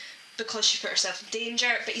her because she put herself in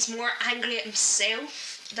danger, but he's more angry at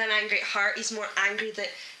himself than angry at her. He's more angry that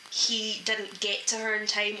he didn't get to her in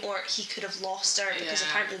time, or he could have lost her, because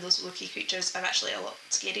apparently those Wookiee creatures are actually a lot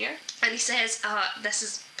scarier. And he says, this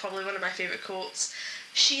is probably one of my favourite quotes,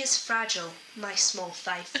 "She is fragile, my small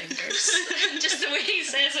 5 fingers." Just the way he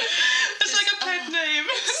says it. It's like a pet name.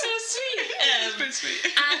 It's so sweet. It's pretty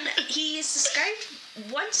sweet. And he is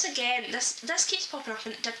described, once again, this keeps popping up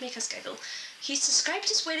and it did make us giggle, he's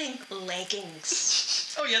described as wearing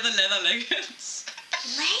leggings. Oh yeah, the leather leggings.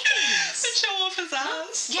 Leggings? They show off his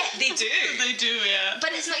ass. Yeah, they do. They do, yeah.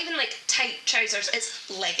 But it's not even tight trousers, it's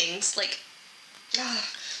leggings.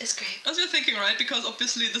 It's great. As you're thinking, right, because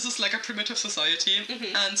obviously this is a primitive society,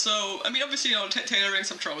 and so, obviously, tailoring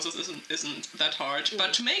some trousers isn't that hard,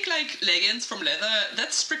 but to make, leggings from leather,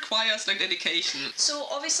 that requires, dedication. So,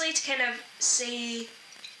 obviously, to kind of say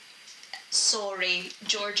sorry,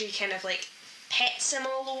 Georgie kind of, pets him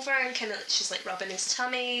all over, and she's rubbing his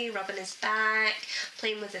tummy, rubbing his back,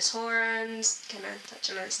 playing with his horns, kind of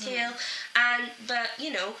touching on his tail, but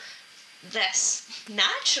this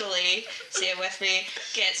naturally, say it with me,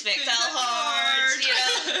 gets Vectal hard,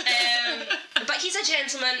 but he's a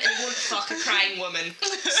gentleman and won't fuck a crying woman,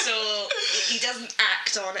 so he doesn't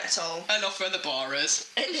act on it at all. I love where the bar is.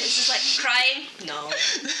 And it's just crying? No.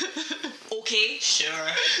 Okay,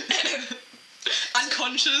 sure.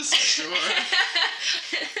 Unconscious? Sure.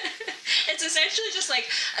 It's essentially just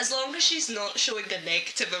as long as she's not showing a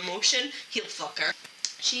negative emotion, he'll fuck her.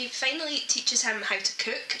 She finally teaches him how to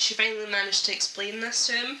cook. She finally managed to explain this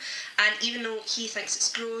to him, and even though he thinks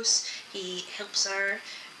it's gross, he helps her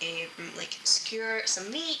skewer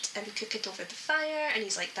some meat and cook it over the fire, and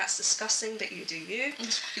he's like, "That's disgusting, but you do you."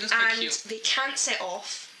 And they can't set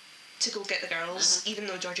off to go get the girls, even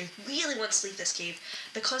though Georgie really wants to leave this cave,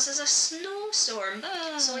 because there's a snowstorm.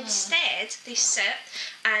 So instead, they sit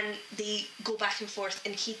and they go back and forth,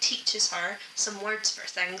 and he teaches her some words for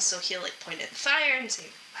things. So he'll point at the fire and say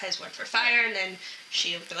his word for fire, and then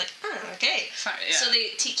she'll be like, "Oh, okay." Fire, yeah. So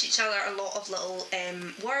they teach each other a lot of little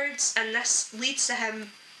words, and this leads to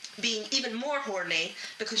him being even more horny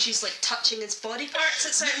because she's touching his body parts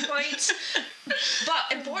at certain points.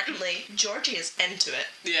 But importantly, Georgie is into it.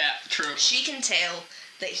 Yeah, true. She can tell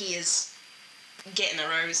that he is getting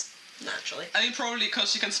aroused naturally. Probably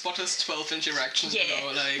because she can spot his 12-inch erection. Yeah.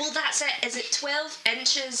 Well, that's it. Is it 12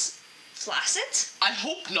 inches flaccid? I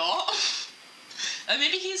hope not.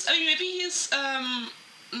 Maybe he's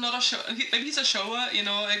not a show. Maybe he's a shower.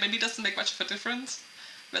 Maybe it doesn't make much of a difference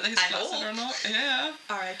whether he's flaccid or not. Yeah.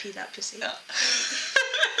 R.I.P. that pussy. Yeah.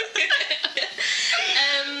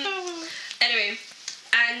 Anyway,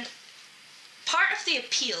 and part of the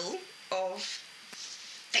appeal of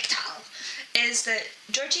Vectal is that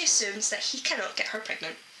Georgie assumes that he cannot get her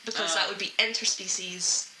pregnant because that would be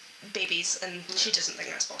interspecies babies, and she doesn't think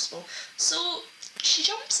that's possible. So she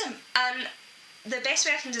jumps him, and the best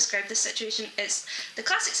way I can describe this situation is the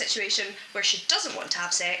classic situation where she doesn't want to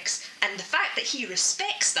have sex, and the fact that he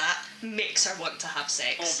respects that makes her want to have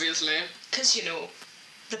sex. Obviously. Because,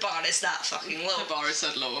 the bar is that fucking low. The bar is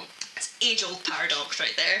that low. It's age-old paradox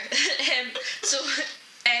right there.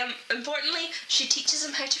 Importantly, she teaches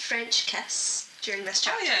him how to French kiss during this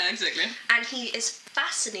chapter. Oh yeah, exactly. And he is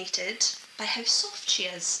fascinated by how soft she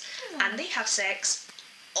is. And they have sex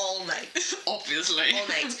all night. Obviously. All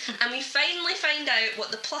night. And we finally find out what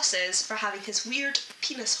the plus is for having his weird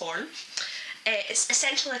penis horn. It's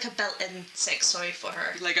essentially like a built-in sex toy for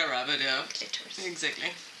her. Like a rabbit, yeah. Clitoris. Exactly.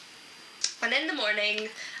 And in the morning,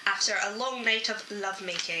 after a long night of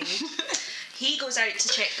lovemaking, he goes out to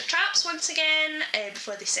check the traps once again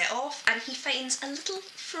before they set off, and he finds a little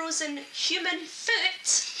frozen human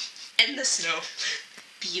foot in the snow.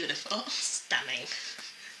 Beautiful. Stunning.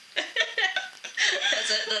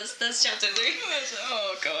 That's it. That's chapter 3.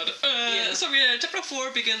 Oh god. So chapter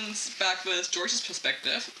 4 begins back with George's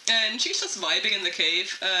perspective, and she's just vibing in the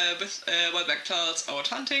cave while Bechtel's out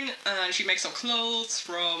hunting, and she makes some clothes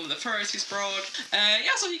from the furs he's brought.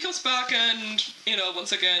 So he comes back, and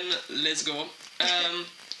once again, let's go.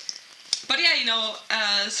 But yeah,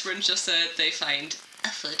 as Rin just said, they find a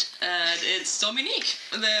foot, and it's Dominique,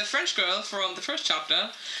 the French girl from the first chapter,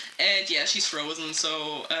 and yeah, she's frozen,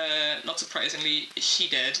 so not surprisingly, she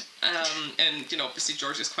dead, and obviously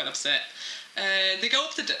George is quite upset. They go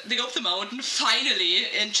up the mountain finally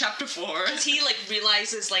in chapter 4. Because he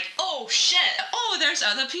realizes oh shit. Oh, there's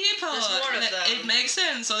other people. There's more of them. It makes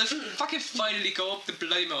sense. So they fucking finally go up the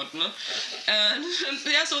bloody mountain, and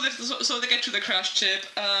yeah, so they get to the crash chip,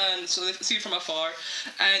 and so they see it from afar,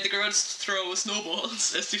 and the girls throw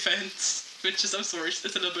snowballs as defense. Which is, I'm sorry, it's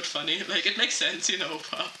a little bit funny. It makes sense,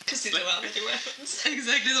 but... Because they don't have any weapons.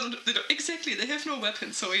 Exactly, they have no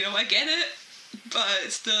weapons, so, I get it. But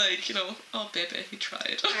it's still oh baby, he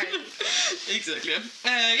tried. Right. Exactly.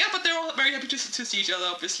 But they're all very happy to see each other,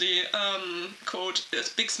 obviously. Quote,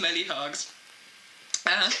 big smelly hugs.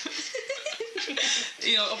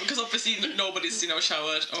 Because obviously nobody's,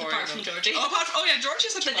 showered or... Apart from Georgie.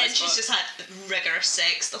 Georgie's such a But then nice she's butt. just had rigorous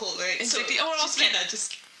sex the whole night. Exactly. So Also, kind of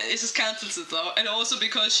just... It just cancels it though, and also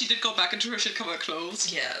because she did go back into her shit covered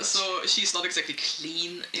clothes. Yeah. So she's not exactly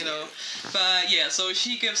clean, But yeah, so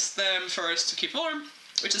she gives them furs to keep warm,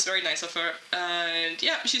 which is very nice of her. And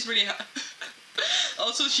yeah, she's really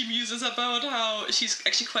also, she muses about how she's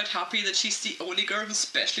actually quite happy that she's the only girl who's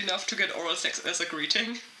special enough to get oral sex as a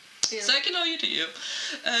greeting. Yeah. So you do you.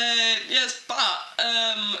 Yes, but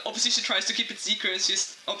obviously she tries to keep it secret.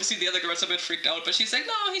 She's obviously the other girls are a bit freaked out, but she's like,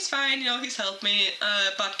 no, he's fine. He's helped me.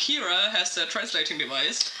 But Kira has the translating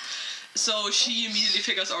device, so she immediately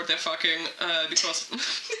figures out they're fucking because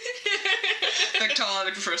Bechtel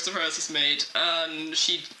refers to her as his mate, and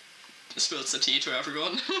she spills the tea to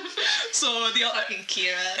everyone. So the other Fucking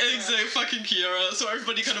Kira. exactly, fucking Kira. So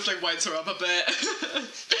everybody kind of winds her up a bit.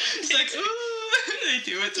 It's like, ooh, they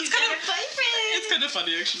do it. He's got a boyfriend. It's kind of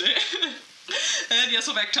funny actually. And yeah,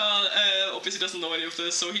 so Bechtel obviously doesn't know any of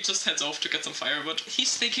this, so he just heads off to get some firewood.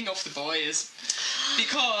 He's thinking of the boys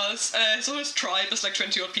because so his tribe is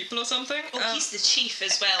 20 odd people or something. He's the chief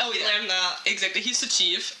as well. Oh, we yeah. learned that. Exactly, he's the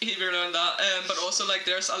chief. We learned that. But also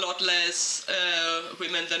there's a lot less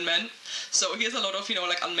women than men, so he has a lot of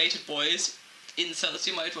unmated boys. Incels,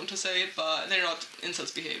 you might want to say, but they're not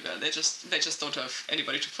incels behavior. They just don't have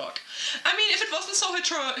anybody to fuck. I mean, if it wasn't so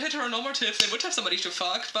heteronormative, they would have somebody to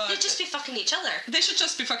fuck, but They'd just be fucking each other. they should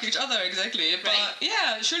just be fucking each other, exactly. But Right.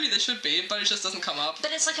 yeah, surely they should be, but it just doesn't come up.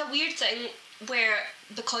 But it's a weird thing where,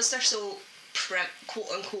 because they're so quote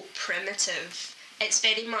unquote primitive, it's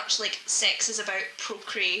very much sex is about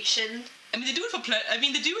procreation. I mean, they do it for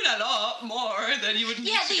they do it a lot more than you would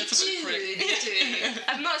need Yeah, to they get somebody do. prick. They do.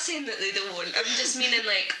 I'm not saying that they don't. I'm just meaning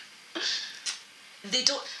they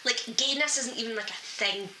don't gayness isn't even a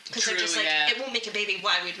thing because they're True, just yeah. it won't make a baby.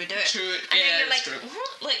 Why would we do it? True, And yeah, then you're that's like, true.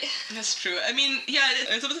 what? That's true. I mean, yeah,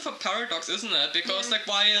 it's a bit of a paradox, isn't it? Because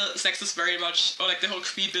while sex is very much, or the whole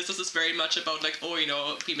queer business is very much about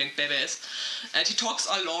we make babies, and he talks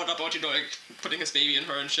a lot about putting his baby in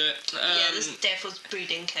her and shit. this devil's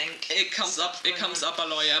breeding kink. It comes up a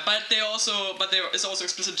lot, yeah. But there is also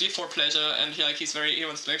explicitly for pleasure, and he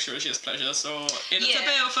wants to make sure she has pleasure. So it's a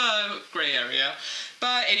bit of a grey area.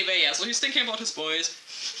 But anyway, yeah. So he's thinking about his boys.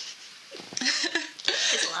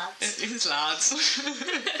 His lads. His lads.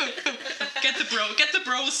 Get the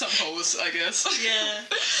bros some hoes, I guess. Yeah.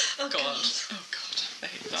 Oh god. I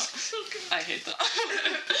hate that. So good. I hate that.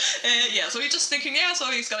 So he's just thinking, so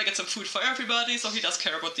he's gotta get some food for everybody, so he does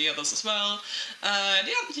care about the others as well. And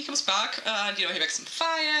he comes back, and he makes some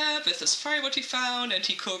fire with this firewood he found, and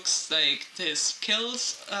he cooks his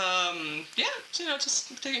kills.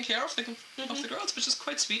 Just taking care of the girls, which is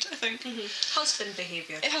quite sweet, I think. Husband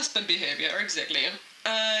behaviour. Husband behavior, exactly.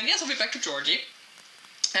 And so we're back to Georgie.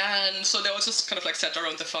 And so they all just kind of sat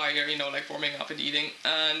around the fire, warming up and eating,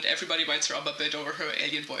 and everybody winds her up a bit over her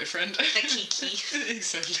alien boyfriend. The Kiki.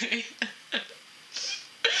 Exactly.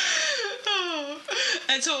 Oh.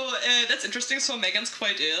 And so that's interesting. So Megan's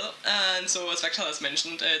quite ill, and so as Vector has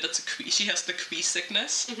mentioned, she has the queef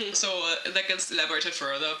sickness. So that gets elaborated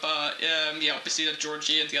further. But yeah, obviously that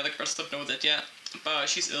Georgie and the other girls don't know that yet. But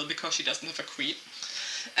she's ill because she doesn't have a queef.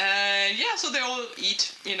 And yeah, so they all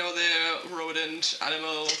eat, the rodent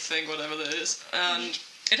animal thing, whatever that is, and.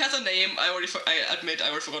 It has a name. I admit I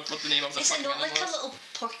already forgot what the name of the fucking animal was. Is it not like a little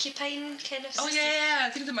porcupine kind of? Oh yeah. I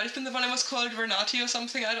think there might have been the one that was called Vernati or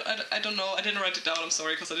something. I don't know. I didn't write it down. I'm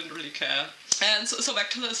sorry because I didn't really care. And so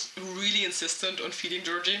Vector is really insistent on feeding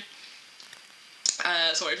Georgie.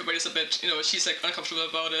 So everybody's a bit, she's like uncomfortable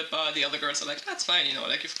about it, but the other girls are like, that's fine,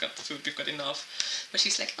 like you've got the food, we've got enough. But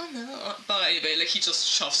she's like, oh no. But anyway, like he just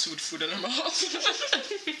shoves food in her mouth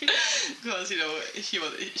because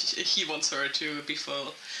he wants her to be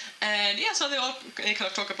full. And yeah, so they kind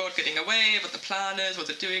of talk about getting away, what the plan is, what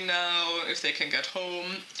they're doing now, if they can get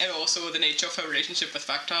home, and also the nature of her relationship with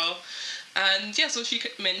Vactal. And yeah, so she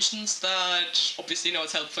mentions that obviously,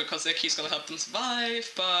 it's helpful because like he's gonna help them survive,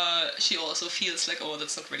 but she also feels like, oh,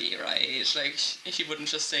 that's not really right. Like she wouldn't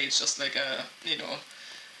just say it's just like a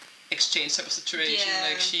exchange type of situation. Yeah.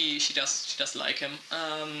 Like she does like him.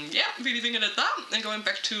 Yeah, we're leaving it at that and going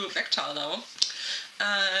back to Vectal now.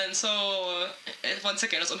 And so once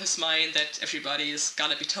again it's on his mind that everybody's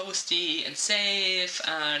gotta be toasty and safe,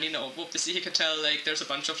 and obviously he can tell like there's a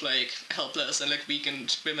bunch of like helpless and like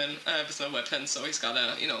weakened women with no weapons, so he's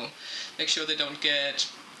gotta make sure they don't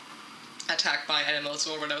get attacked by animals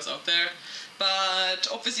or whatever's out there. But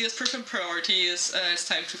obviously as proof and priorities, it's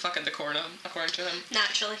time to fuck in the corner, according to him.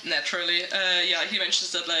 Naturally. Yeah, he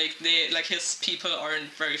mentions that like his people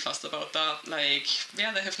aren't very fussed about that. Like,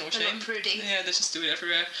 yeah, they have no shame. They're not prudy. Yeah, they just do it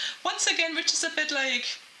everywhere. Once again, which is a bit like,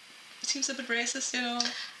 seems a bit racist,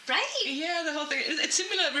 Right? Yeah, the whole thing. It's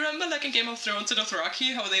similar. Remember, like in Game of Thrones, in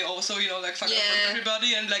Dothraki, how they also, like fuck up with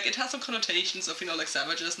everybody, and like it has some connotations of, like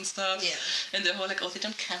savages and stuff. Yeah. And the whole like, oh, they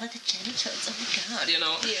don't cover the genitals. Oh my god, Yeah,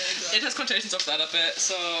 exactly. It has connotations of that a bit.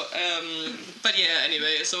 So, but yeah,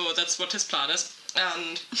 anyway, so that's what his plan is,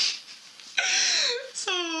 and.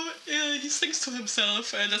 So, yeah, he thinks to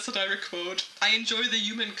himself, and that's a direct quote, "I enjoy the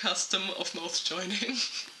human custom of mouth joining."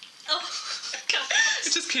 Oh, God.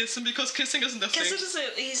 It's just kissing, because kissing isn't a thing.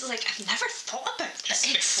 He's like, I've never thought about this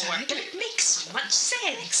before, but it makes so much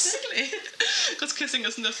sense. Exactly. Because kissing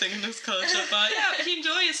isn't a thing in this culture, but yeah, he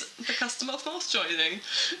enjoys the custom of mouth joining.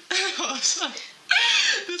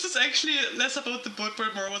 This is actually less about the book,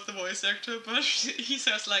 but more about the voice actor, but he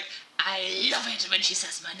says like, I love it when she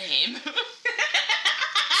says my name.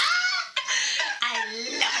 I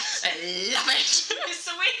love it. It's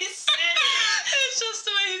the way he said it. It's just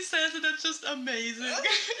the way he says it. It's just amazing.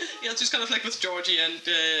 Yeah, it's just kind of like with Georgie, and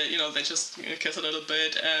they just kiss a little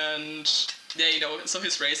bit, and yeah, so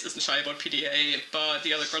his race isn't shy about PDA, but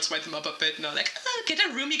the other girls wind him up a bit, and are like, oh, get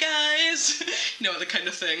a room, you guys. The kind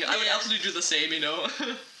of thing. I would absolutely do the same, Yeah,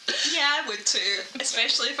 I would too.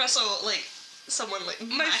 Especially if I saw like someone like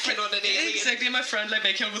macking on an alien. Exactly, my friend like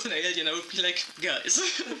making out with an alien, I would be like, guys.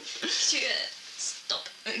 Stop.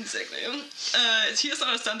 Exactly. He doesn't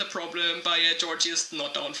understand the problem, but yeah, Georgie is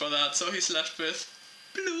not down for that, so he's left with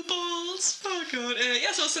blue balls. Oh god.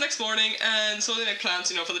 Yeah, so it's the next morning, and so they make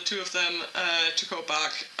plans, for the two of them to go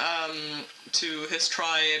back to his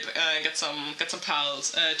tribe and get some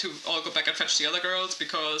pals to all go back and fetch the other girls,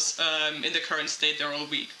 because in the current state they're all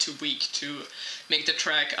too weak to make the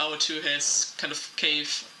trek out to his kind of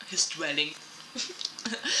cave, his dwelling.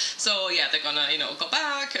 So yeah, they're gonna go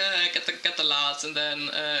back, get the lads, and then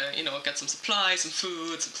get some supplies, some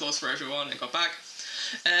food, some clothes for everyone, and go back.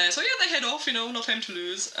 So yeah, they head off. No time to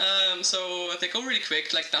lose. So they go really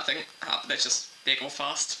quick, like nothing happens. They go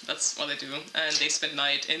fast. That's what they do, and they spend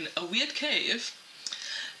night in a weird cave.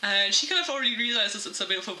 And she kind of already realizes it's a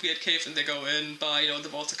bit of a weird cave, and they go in, but the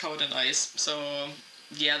walls are covered in ice. So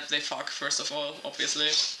yeah, they fuck first of all, obviously.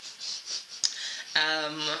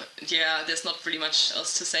 Yeah, there's not really much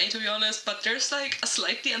else to say, to be honest, but there's like a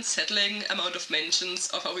slightly unsettling amount of mentions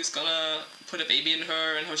of how he's gonna put a baby in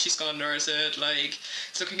her and how she's gonna nurse it. Like,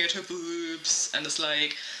 he's looking at her boobs and it's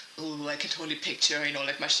like, oh, I can totally picture,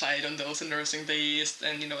 like my child on those and nursing these,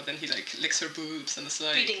 and then he like licks her boobs and it's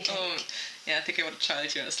like, breeding kink. Oh, yeah, thinking about a child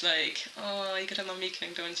here, it's like, oh, you get a mummy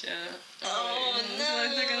kink, don't you? Oh, no.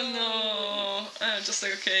 It's like, oh no. I'm just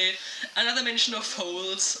like, okay. Another mention of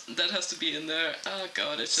folds that has to be in there. Oh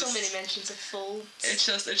god, it's just... So many mentions of folds.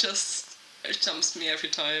 It jumps me every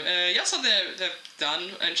time. Yeah, so they're done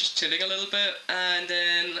and just chilling a little bit, and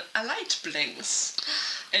then a light blinks.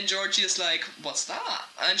 And Georgie is like, what's that?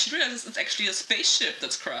 And she realizes it's actually a spaceship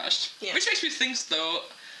that's crashed. Yeah. Which makes me think, though,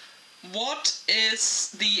 what is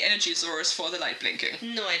the energy source for the light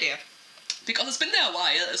blinking? No idea. because it's been there a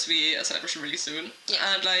while, as we establish really soon. Yeah.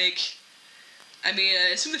 And like, I mean,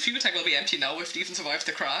 I assume the fuel tank will be empty now if it even survives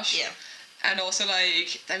the crash. Yeah. And also,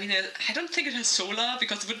 like, I mean, I don't think it has solar,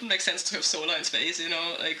 because it wouldn't make sense to have solar in space, you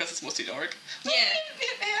know, like, because it's mostly dark. Yeah.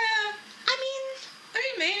 Yeah. I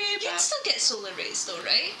mean, Maybe, you'd but... still get solar rays though,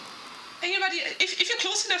 right? I mean, but if you're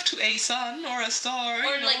close enough to a sun or a star,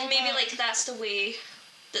 Or you know, like maybe but- like that's the way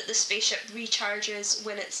that the spaceship recharges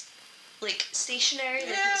when it's like stationary,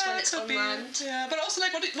 like it's when it's could on be. land. Yeah, but also,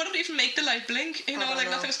 like, what would even make the light blink? You I know, don't like,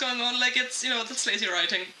 know. nothing's going on, like, it's, you know, that's lazy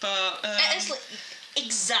writing, but... It is like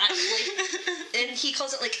exactly, and he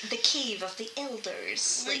calls it like the cave of the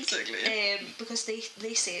elders, like Exactly. because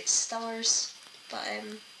they say it's stars, but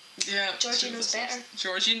Yeah. Georgie knows better.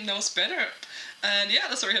 Georgie knows better. And yeah,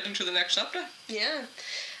 that's where we're heading to the next chapter. Yeah.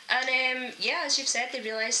 And yeah, as you've said, they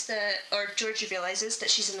realise that, or Georgie realises that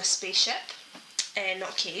she's in a spaceship,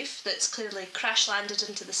 not a cave, that's clearly crash landed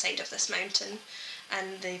into the side of this mountain,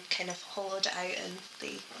 and they kind of hollowed it out and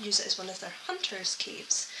they use it as one of their hunters'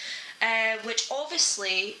 caves. Which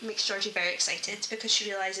obviously makes Georgie very excited because she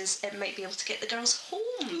realises it might be able to get the girls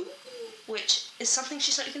home, which is something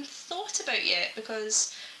she's not even thought about yet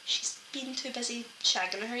because she's been too busy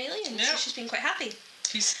shagging her alien, Yeah. so she's been quite happy.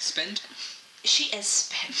 He's spent. She is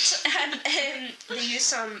spent. And they use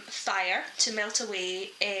some fire to melt away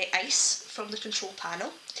ice from the control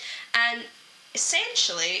panel, and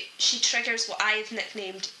essentially she triggers what I've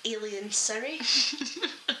nicknamed Alien Surrey.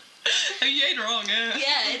 You ain't wrong, yeah.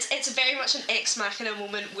 Yeah, it's very much an Ex Machina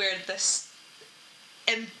moment where this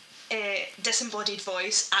disembodied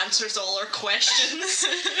voice answers all our questions.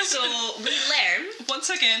 So we learn. Once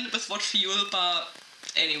again, with what fuel, but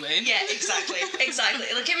anyway. Yeah, exactly.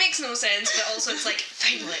 Like, it makes no sense, but also it's like,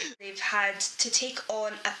 finally. They've had to take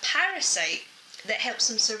on a parasite that helps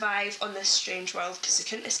them survive on this strange world because they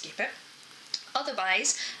couldn't escape it.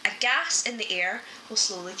 Otherwise, a gas in the air will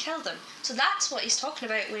slowly kill them. So that's what he's talking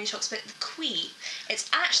about when he talks about the Quee. It's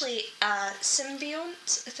actually a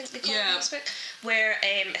symbiont, I think they call it in this book, where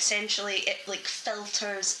essentially it like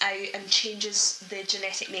filters out and changes the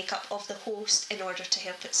genetic makeup of the host in order to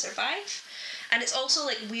help it survive. And it's also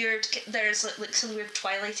like weird, there's like some weird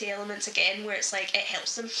Twilighty elements again where it's like it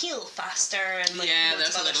helps them heal faster and like Yeah,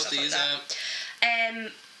 loads there's of a other lot of stuff these, like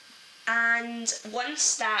that. And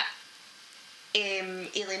once that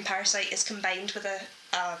alien parasite is combined with a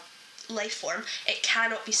life form, it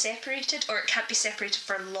cannot be separated, or it can't be separated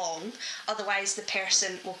for long, otherwise the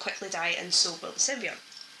person will quickly die and so will the symbiont.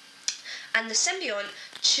 And the symbiont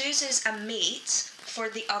chooses a mate for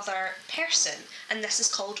the other person, and this is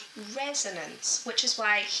called resonance, which is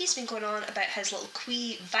why he's been going on about his little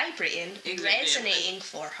Quee vibrating, resonating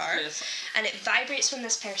for her. Yes. And it vibrates when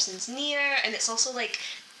this person's near, and it's also like,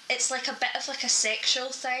 it's like a bit of like a sexual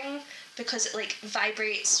thing, because it like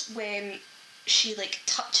vibrates when she like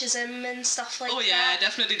touches him and stuff like that. Oh yeah,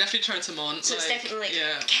 definitely turns him on. So it's definitely like,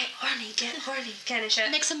 get horny kind of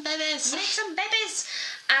shit. Make some babies.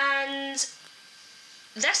 And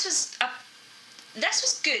this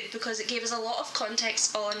was good because it gave us a lot of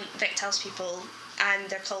context on Victal's people, and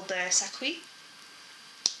they're called the Sakui.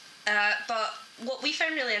 But what we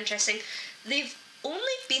found really interesting, they've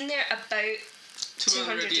only been there about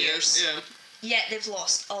 200 years. Yeah. Yet they've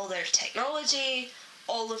lost all their technology,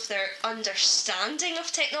 all of their understanding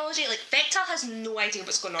of technology. Like, Vectal has no idea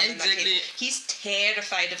what's going on in that cave. He's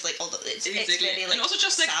terrified of like all the it's very like and also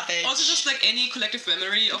just like savage. any collective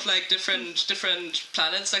memory of like different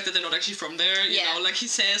planets, like that they're not actually from there. You know, like he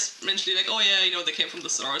says mentionally like, oh yeah, you know, they came from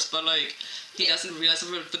the stars, but like he doesn't realize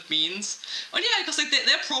what that means. And yeah, because like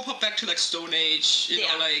they're proper back to like Stone Age, you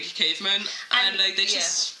know, like cavemen, and like they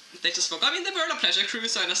just forgot. I mean, they were on a pleasure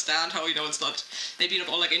cruise, so I understand how, you know, it's not, maybe not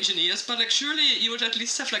all like engineers, but like surely you would at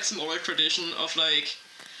least have like some oral tradition of like,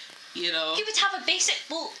 you know. You would have a basic,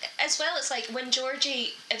 well, as well, it's like when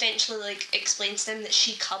Georgie eventually like explains to him that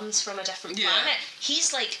she comes from a different planet,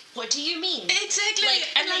 he's like, what do you mean? Exactly. Like,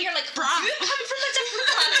 and then you're like, bruh, you come from a different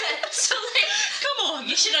planet, so like, come on,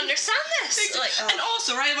 you should understand this. Exactly. Like, And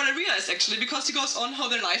also, right, what I realized actually, because he goes on how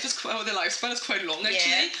their lifespan is quite long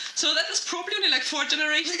actually, so that is probably only like 4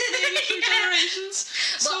 generations, maybe 3 generations.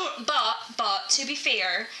 But to be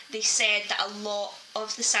fair, they said that a lot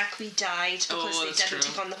of the Sakui died because they didn't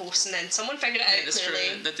take on the host, and then someone figured it out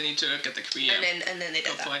clearly. True, that they need to get the Queen. And then they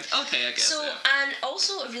did that. Point. Okay, I guess. So, and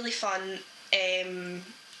also a really fun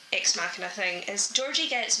Ex Machina thing is Georgie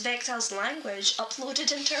gets Vectal's language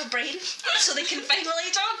uploaded into her brain so they can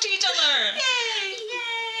finally talk to each other.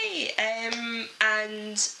 Yay!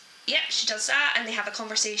 And yeah, she does that, and they have a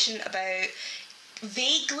conversation about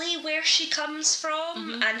vaguely where she comes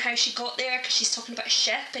from and how she got there, because she's talking about a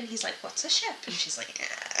ship, and he's like, what's a ship? And she's like,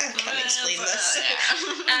 I can't explain this.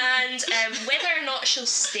 And whether or not she'll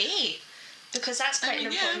stay, because that's quite an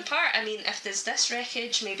important part. I mean, if there's this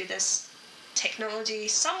wreckage, maybe there's technology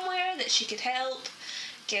somewhere that she could help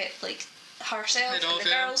get, like, herself and the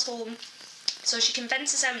girls home. So she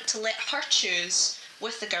convinces him to let her choose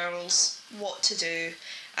with the girls what to do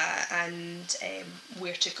and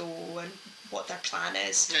where to go and what their plan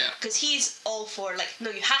is. Because he's all for, like, no,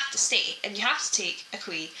 you have to stay and you have to take a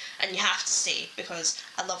queen and you have to stay because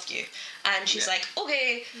I love you. And she's like,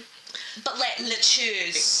 okay, but let me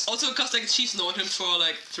choose. Also because, like, she's known him for,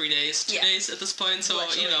 like, 3 days, 2 days at this point, so,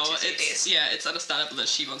 literally you know, 2 it's days. it's understandable that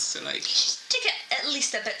she wants to, like... Take it at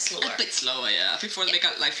least a bit slower. A bit slower, before they make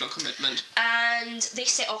a lifelong commitment. And they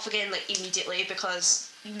set off again, like, immediately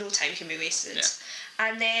because no time can be wasted. Yeah.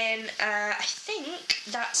 And then I think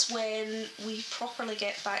that's when we properly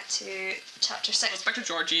get back to chapter 6. It's back to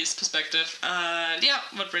Georgie's perspective, and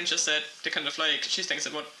what Bryn just said, they kind of, like, she thinks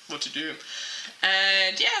about what to do.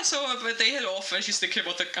 And so they head off and she's thinking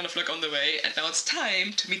about the kind of, like, on the way, and now it's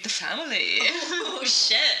time to meet the family. Oh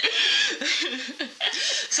shit.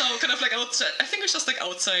 So kind of like outside, I think it's just like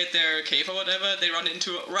outside their cave or whatever, they run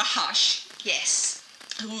into Rahash. Yes.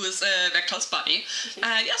 Who is Vektal's buddy.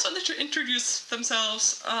 And so they introduce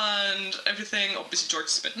themselves and everything. Obviously George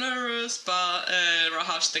is a bit nervous, but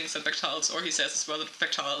Rahash thinks that Vektal's, or he says as well that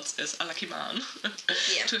Vektal's is a lucky man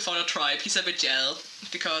to have found a tribe. He's a bit jealous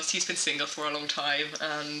because he's been single for a long time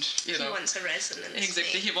and, you know. He wants a residence.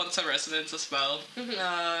 Exactly, he wants a residence as well.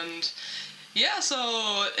 And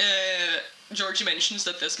so Georgie mentions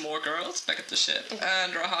that there's more girls back at the ship,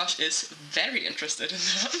 and Rahash is very interested in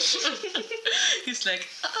that. He's like,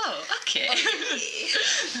 oh, okay.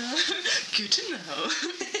 Good to know.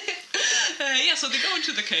 So they go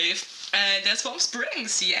into the cave, and there's warm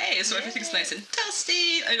springs, yay! So everything's nice and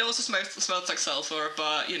dusty. It also smells like sulfur,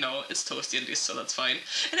 but, you know, it's toasty at least, so that's fine.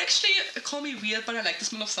 And actually, call me weird, but I like the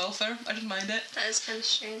smell of sulfur. I don't mind it. That is kind of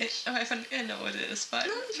strange. I know it is, but...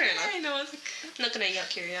 No, fair enough. I know, it's like... I'm not gonna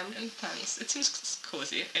yuck your yum. Thanks. It seems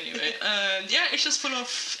cozy, anyway. It's just full of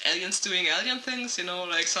aliens doing alien things, you know,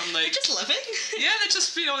 like some, like... They're just living. They're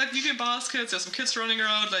just, you know, like weaving baskets, there's some kids running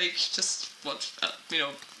around, like, just what, you know,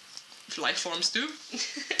 life forms do.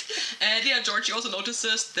 And Georgie also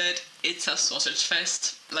notices that it's a sausage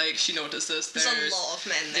fest. Like, she notices there's a lot of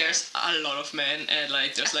men there. There's a lot of men, and,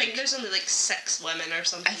 like, there's, I think there's only, like, 6 women or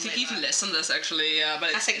something. I think like even that. less than this, actually,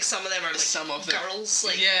 but I think some of them are, like, some of them, girls,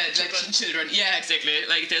 like, children. Like, children. Yeah, exactly.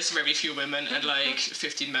 Like, there's very few women and, like,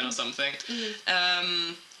 15 men or something.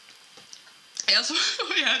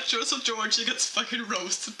 So Georgie gets fucking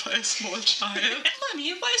roasted by a small child.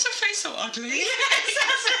 Mommy, why is her face so ugly? Yes,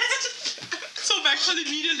 that's it. So Vektal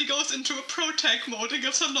immediately goes into a protect mode and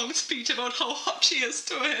gives a long speech about how hot she is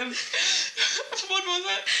to him. What was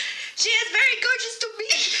it? She is very gorgeous to me.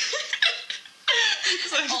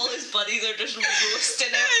 Like, all his buddies are just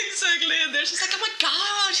roasting him. Exactly, and they're just like, oh my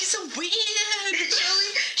god, she's so weird.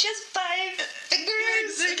 She has 5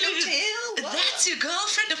 fingers and no tail. What? That's your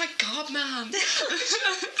girlfriend? Oh my god, man.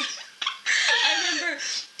 I remember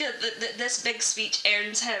this big speech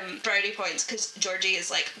earns him brownie points because Georgie is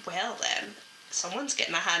like, well then, someone's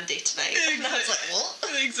getting a handy tonight. Exactly. And I was like,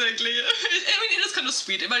 what? Exactly. I mean, it is kind of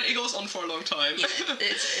sweet, but it goes on for a long time. Yeah,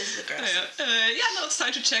 it's aggressive. Now it's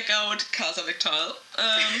time to check out Casa Vektal.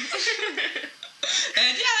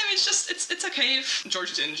 And I mean, it's a cave.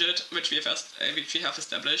 George is injured, which we have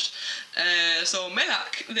established. So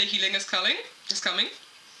Melak, the healing is coming,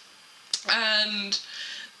 and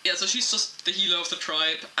so she's just the healer of the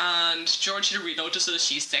tribe. And George really notices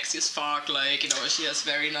she's sexy as fuck. Like, you know, she has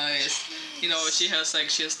very nice, you know, she has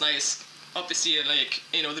nice. Obviously, like,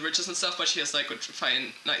 you know, the riches and stuff, but she has, like,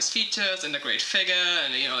 fine, nice features and a great figure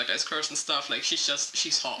and, you know, like, nice curves and stuff. Like, she's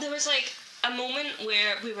hot. There was, like, a moment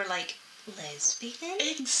where we were like, lesbian?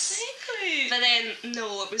 Exactly. But then,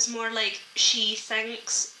 no, it was more like she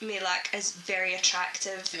thinks Melak is very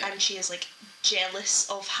attractive and she is, like, jealous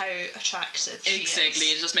of how attractive she is. Exactly,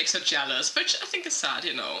 it just makes her jealous, which I think is sad,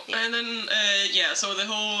 you know. Yeah. And then, so the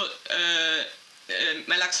whole...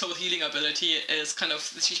 Melak's whole healing ability is kind of,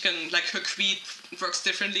 she can, like, her Kree works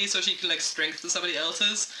differently, so she can, like, strengthen somebody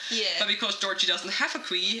else's. Yeah. But because Georgie doesn't have a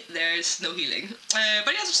Kree, there's no healing.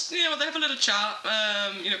 But yeah, just, you know, they have a little chat.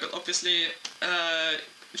 You know, obviously,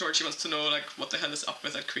 Georgie wants to know, like, what the hell is up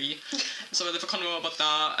with that Kree. So they have a convo about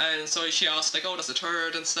that, and so she asks, like, oh, does it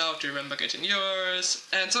hurt and stuff? Do you remember getting yours?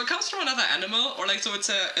 And so it comes from another animal, or, like, so it's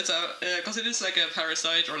a because it is like a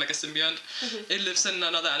parasite or like a symbiont. Mm-hmm. It lives in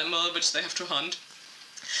another animal, which they have to hunt.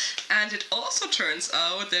 And it also turns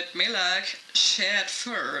out that Melak shared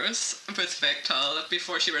furs with Vektal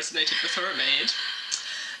before she resonated with her mate.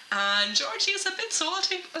 And Georgie is a bit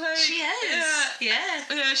salty. Like, She is. Yeah.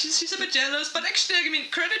 Yeah, she's a bit jealous, but actually, I mean,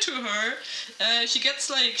 credit to her. She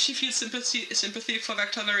feels sympathy for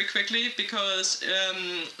Vector very quickly because,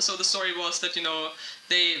 so the story was that,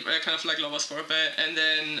 they were kind of like lovers for a bit, and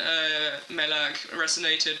then Melag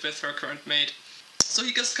resonated with her current mate. So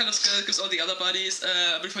he gives all the other buddies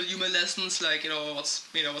a bit of human lessons, like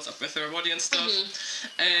what's up with her body and stuff.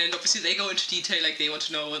 Mm-hmm. And obviously they go into detail, like they want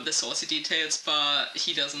to know the saucy details, but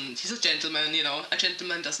he doesn't. He's a gentleman, a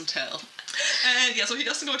gentleman doesn't tell. And so he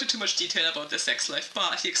doesn't go into too much detail about their sex life,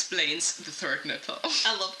 but he explains the third nipple.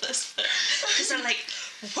 I love this because they're like,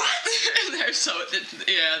 what? And they're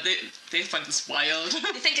they find this wild.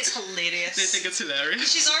 They think it's hilarious. They think it's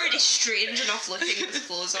hilarious. She's already strange enough looking with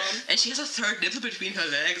clothes on, and she has a third nipple between her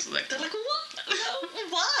legs. Like they're like, what?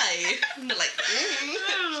 Why? And they're like,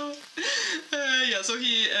 I don't know. So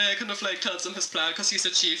he kind of like tells them his plan because he's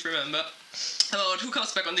the chief, remember, about who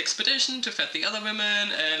comes back on the expedition to fed the other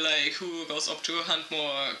women and like who goes up to hunt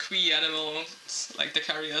more Kree animals like the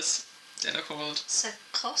carriers, they're called.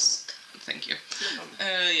 Sakosk. Thank you.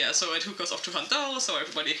 So who goes off to hunt those so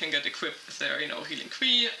everybody can get equipped if they're healing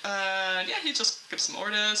Kree, and he just gives some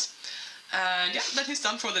orders. And then he's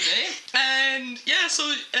done for the day. And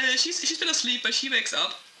so she's been asleep, but she wakes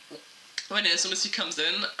up as soon as he comes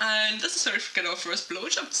in, and this is where we get our first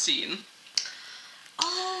blowjob scene.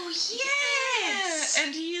 Oh yes! Yeah,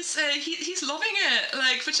 and he's loving it.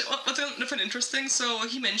 Like, what's kind of interesting. So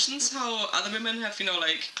he mentions how other women have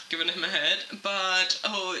given him a head, but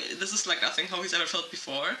this is like nothing how he's ever felt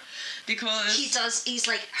before, because he does. He's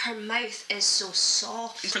like, her mouth is so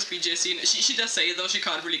soft. First BJ scene, she does say though she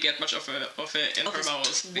can't really get much of it in her mouth.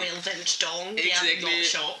 12-inch dong. Exactly. Yeah, I'm not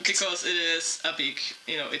shocked. Because it is a big,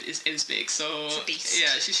 it is big. So it's a beast.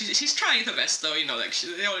 yeah, she's trying her best though.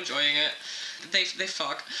 They're all enjoying it. They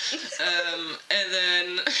fuck. And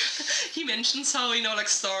then he mentions how,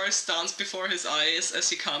 stars dance before his eyes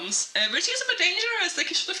as he comes, which is a bit dangerous. Like,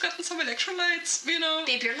 he should have gotten some electrolytes,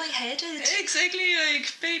 Babe, you're lightheaded. Exactly,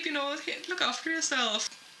 like, babe, look after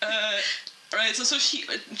yourself. Right, so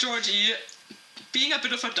Georgie, being a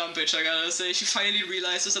bit of a dumb bitch, I gotta say, she finally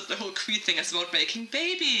realizes that the whole Kree thing is about making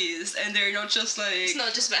babies, and they're not just like... It's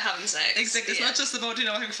not just about having sex. Exactly, it's not just about,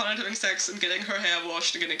 having fun and having sex and getting her hair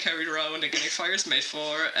washed and getting carried around and getting fires made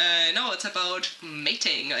for. No, it's about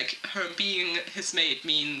mating. Like, her being his mate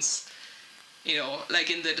means...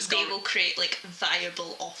 like in the Discovery... They will create,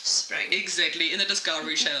 viable offspring. Exactly, in the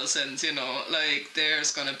Discovery Channel sense, like,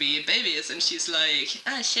 there's gonna be babies, and she's like,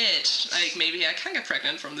 shit, like, maybe I can get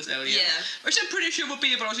pregnant from this alien. Yeah. Which I'm pretty sure would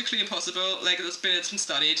be biologically impossible. Like, it's been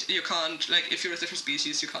studied. You can't, like, if you're a different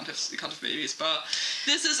species, you can't have babies. But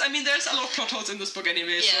this is, there's a lot of plot holes in this book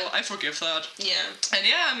anyway, so I forgive that. Yeah.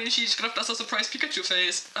 And she kind of does a surprise Pikachu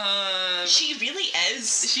face. She really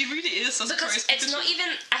is. She really is a surprise Pikachu. Because it's not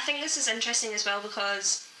even... I think this is interesting as well,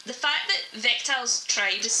 because the fact that Vectal's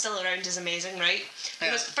tribe is still around is amazing, right?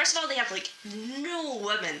 Because first of all, they have no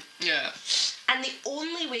women. Yeah. And the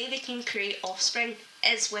only way they can create offspring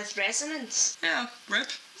is with resonance. Yeah, rip.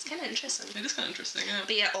 It's kind of interesting. It is kind of interesting, yeah.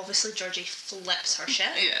 But yeah, obviously Georgie flips her shit.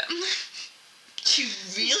 Yeah. She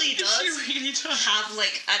really does. She really does have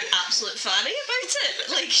an absolute fanny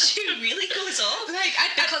about it. She really goes off.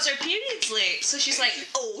 Because her period's late, so she's like,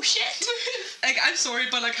 oh shit. I'm sorry,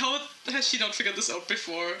 but how has she not figured this out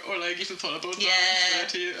before, or even thought about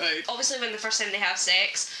that? Yeah. Obviously, when the first time they have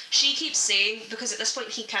sex, she keeps saying, because at this point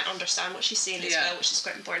he can't understand what she's saying as well, which is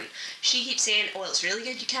quite important. She keeps saying, "Oh, it's really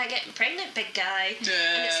good. You can't get pregnant, big guy."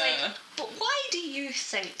 Yeah. And it's like, but why do you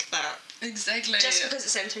think that? Exactly. Just because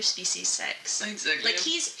it's interspecies sex. Exactly.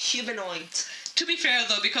 He's humanoid. To be fair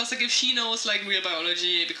though, because if she knows real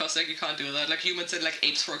biology, because you can't do that. Humans and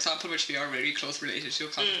apes, for example, which we are very close related to,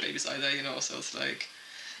 can't have babies either. So it's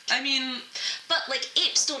But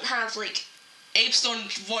apes don't have apes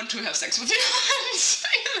don't want to have sex with humans.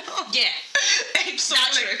 Yeah. Apes don't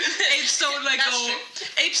apes don't go.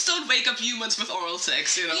 Apes don't wake up humans with oral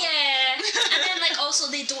sex. Yeah. And then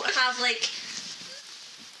also they don't have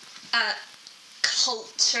a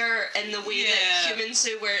culture in the way that humans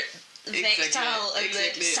do, where Vectal and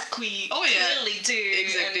the Saqui clearly do.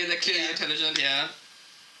 Exactly, they're clearly intelligent,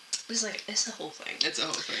 It's a whole thing. It's a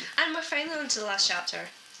whole thing. And we're finally on to the last chapter.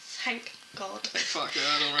 Thank God. Fuck yeah,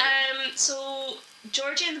 I know, right? So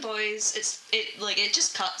Georgie and the boys, it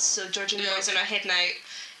just cuts, so Georgie and the boys are now heading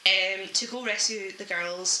out to go rescue the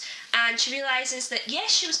girls, and she realises that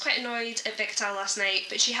yes, she was quite annoyed at Vectal last night,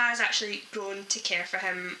 but she has actually grown to care for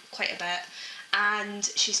him quite a bit, and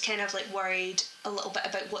she's kind of worried a little bit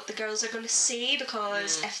about what the girls are going to say,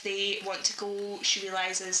 because if they want to go, she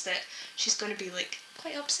realises that she's going to be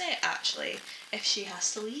quite upset actually if she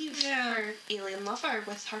has to leave Yeah. her alien lover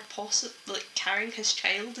with her carrying his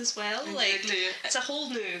child as well. Like, Exactly. it's a whole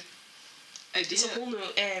new. Idea. It's a whole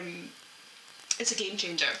new. It's a game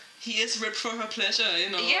changer. He is ripped for her pleasure, you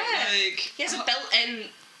know. Yeah. Like, He has a built-in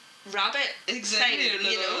rabbit exactly, thing,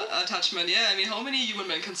 little you know. attachment. Yeah, I mean, how many human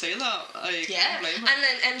men can say that? I Yeah, can't blame her.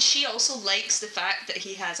 and she also likes the fact that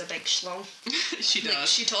he has a big schlong. She does. Like,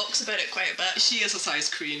 she talks about it quite a bit. She is a size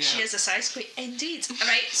queen. Yeah. She is a size queen, indeed.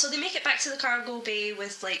 Right, so they make it back to the cargo bay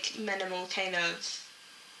with like minimal kind of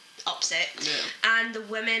upset. Yeah. And the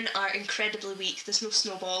women are incredibly weak. There's no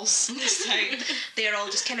snowballs this time. They're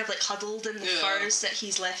all just kind of like huddled in the Yeah. furs that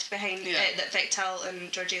he's left behind, Yeah. that Victal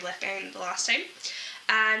and Georgie left behind the last time.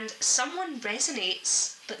 And someone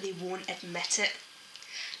resonates, but they won't admit it.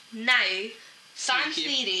 Now, fan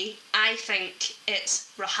Sneaky. theory, I think it's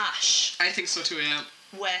Rahash I think so too. Yeah.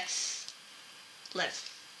 with Liv.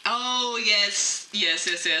 Oh yes,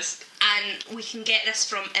 yes. And we can get this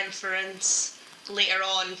from inference later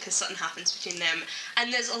on because something happens between them,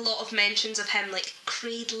 and there's a lot of mentions of him like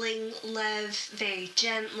cradling Liv very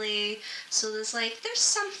gently, so there's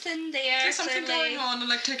something there. There's something clearly. going on, and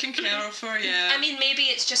like taking care of her. Yeah. I mean, maybe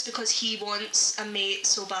it's just because he wants a mate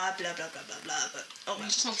so bad, blah blah blah blah blah, but oh he well.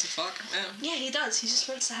 just wants to fuck. Yeah. Yeah, he does. He just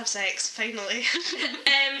wants to have sex, finally.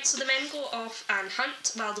 So the men go off and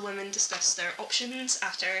hunt while the women discuss their options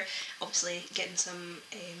after obviously getting some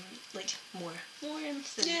more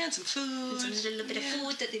warmth and Yeah, and some food. a little bit of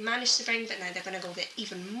food that they managed to bring, but now they're going to go get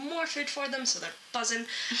even more food for them, so they're buzzing.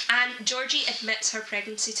 And Georgie admits her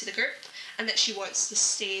pregnancy to the group and that she wants to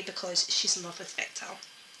stay because she's in love with Victal.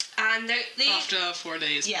 And they After 4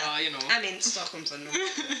 days, yeah, you know. I mean, Stockholm Syndrome.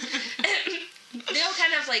 They all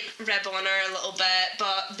kind of rib on her a little bit,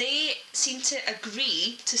 but they seem to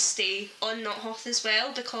agree to stay on Nothoth as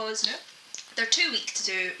well because Yeah. they're too weak to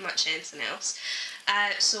do much anything else.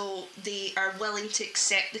 So they are willing to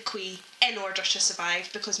accept the Queen in order to survive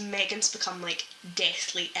because Megan's become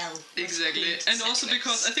deathly ill. with Exactly, Queen and also sickness.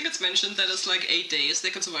 because I think it's mentioned that it's 8 days they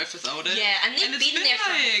can survive without it. Yeah, and they've it's been there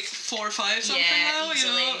for 4 or 5 something Yeah, now, you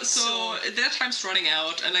know. easily, So their time's running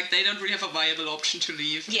out, and they don't really have a viable option to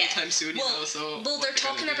leave anytime soon, well, you know. So well, what they're they're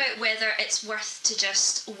talking gonna do. about whether it's worth to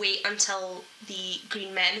just wait until the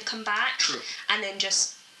Green Men come back, True. and then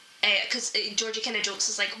just because Georgie kind of jokes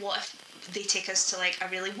is what if they take us to a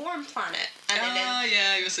really warm planet and then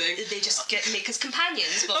yeah, you were saying. they just make us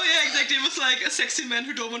companions. But Oh yeah, exactly. It was a sexy men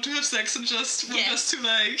who don't want to have sex and just want Yeah. us to Who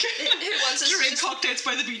wants us to drink just- cocktails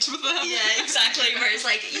by the beach with them. Yeah, exactly. Where it's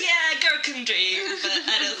yeah, girl can dream, but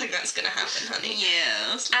I don't think that's gonna happen, honey.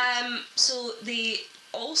 Yes. So they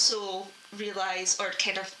also realise or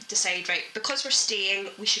kind of decide, right, because we're staying,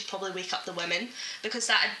 we should probably wake up the women, because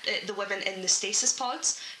the women in the stasis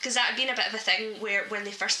pods, because that had been a bit of a thing where when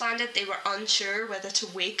they first landed they were unsure whether to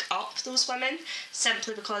wake up those women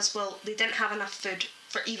simply because, well, they didn't have enough food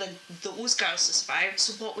for even those girls to survive,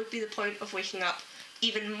 so what would be the point of waking up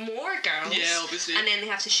even more girls? Yeah, obviously. And then they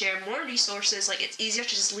have to share more resources. It's easier to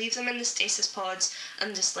just leave them in the stasis pods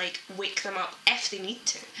and just wake them up if they need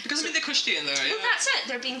to. Because they could stay in there, yeah. Well, that's it.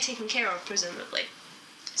 They're being taken care of, presumably.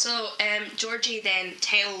 So Georgie then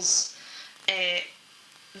tells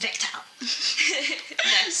Victal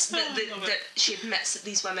that she admits that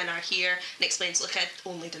these women are here and explains, look, I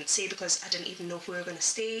only didn't say because I didn't even know if we were going to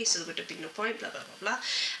stay, so there would have been no point, blah, blah, blah, blah.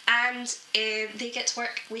 And they get to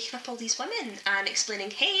work waking up all these women and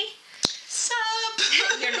explaining, hey, Sup?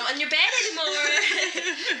 you're not in your bed anymore.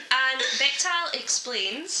 And Victal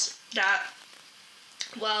explains that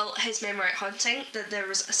while his men were out hunting, that there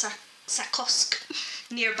was a Sakosk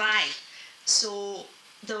nearby. So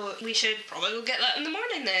we should probably go get that in the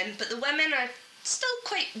morning then. But the women are still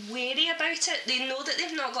quite wary about it. They know that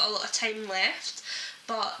they've not got a lot of time left,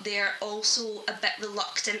 but they're also a bit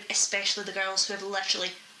reluctant, especially the girls who have literally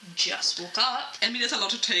just woke up. I mean, there's a lot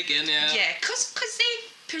to take in, yeah. Yeah, because they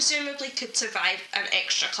presumably could survive an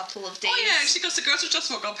extra couple of days. Oh yeah, actually, because the girls who just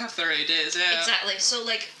woke up have their 8 days, yeah. Exactly. So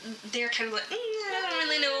they're kind of I don't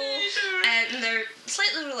really know, and they're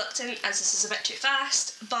slightly reluctant as this is a bit too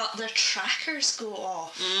fast. But their trackers go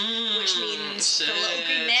off, which means the little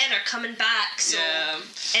green men are coming back. So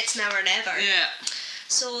it's now or never. Yeah.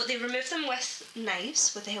 So they remove them with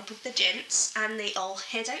knives with the help of the gents, and they all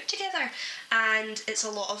head out together. And it's a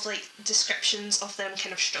lot of descriptions of them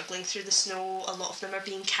kind of struggling through the snow. A lot of them are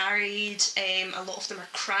being carried. A lot of them are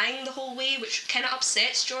crying the whole way, which kind of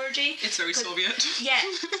upsets Georgie. It's very Soviet. Yeah,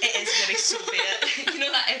 it is very Soviet. You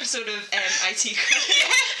know that episode of IT Crowd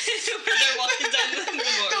where they're walking down the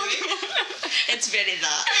motorway? It's very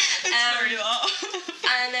that. It's very that.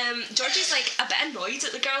 And Georgie Georgie's like a bit annoyed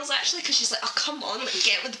at the girls actually, because she's like, oh come on, like,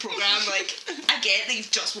 get with the program. Like, I get that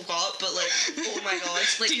you've just woke up, but like, oh my god,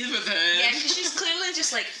 like, deal with it. yeah, because she's clearly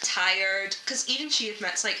just like tired. Because even she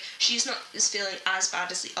admits like she's not is feeling as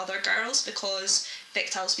bad as the other girls because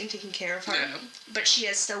Victal's been taking care of her, Yeah. but she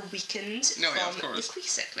is still weakened No, yeah, of from the course. quee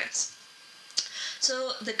sickness.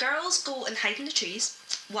 So the girls go and hide in the trees,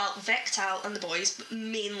 while Victal and the boys, but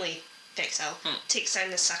mainly Victal, takes down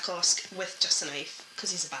the Sakosk with just a knife,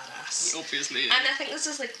 because he's a badass. Obviously. And I think this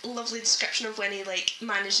is like lovely description of when he like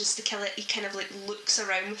manages to kill it. He kind of like looks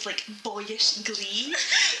around with like boyish glee,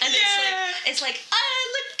 and it's like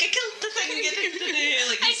look, I killed the thing.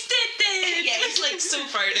 Like I did this! yeah, he's like so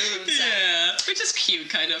proud of himself. Yeah, which is cute,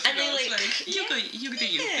 kind of. And you know, they it's like, you do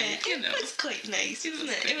you think, you know. It was quite nice, It wasn't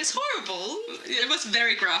was it? quite It was horrible. It was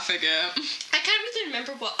very graphic, yeah. I can't really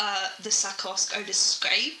remember what the Sakosk are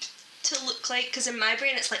described to look like, because in my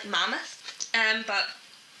brain it's like mammoth, but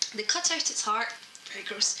they cut out its heart, very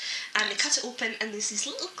gross, and they cut it open and there's these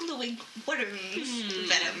little glowing worms,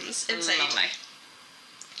 venoms inside. Lovely.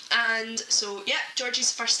 And so, yeah,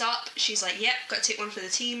 Georgie's first up. She's like, yep, got to take one for the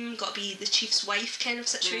team, got to be the chief's wife kind of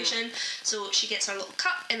situation. So she gets her little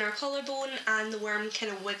cut in her collarbone and the worm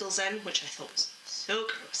kind of wiggles in, which I thought was so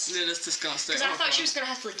gross. It is disgusting. Because I Oh, thought God. she was going to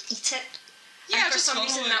have to like eat it. Yeah, and for just some swallow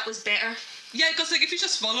reason it. that was better. Yeah, because like if you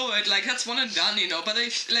just swallow it, like that's one and done, you know. But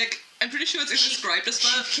if like I'm pretty sure it's described as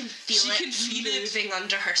well. She can feel She it can feel it. moving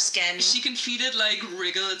under her skin. She can feel it like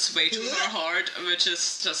wriggle its way to her heart, which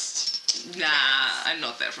is just I'm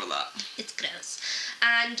not there for that. It's gross.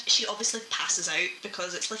 And she obviously passes out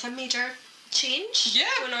because it's like a major change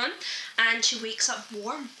going on. And she wakes up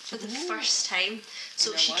warm for the first time.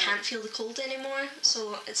 So she can't feel the cold anymore.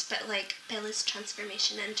 So it's a bit like Bella's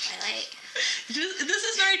transformation in Twilight. This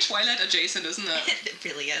is very Twilight adjacent, isn't it? It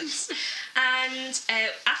really is. And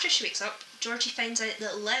after she wakes up, Georgie finds out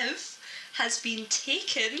that Liv has been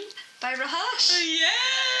taken by Rahash. Yes!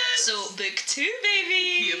 So book 2,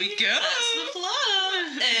 baby! Here we go! That's the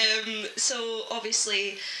plan! So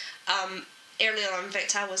obviously, earlier on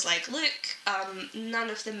Victal was like, look, none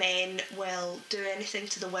of the men will do anything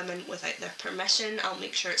to the women without their permission. I'll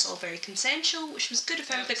make sure it's all very consensual, which was good of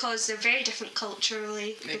him because they're very different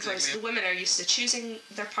culturally, because Exactly. the women are used to choosing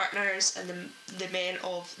their partners and the men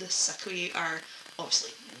of the Sakui are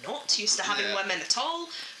obviously not used to having women at all.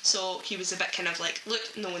 So he was a bit kind of like, look,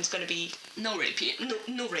 no one's going to be... No rapey.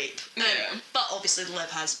 No rape. Yeah. But obviously Liv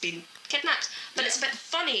has been kidnapped. But it's a bit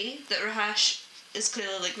funny that Rahash is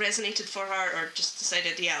clearly like resonated for her, or just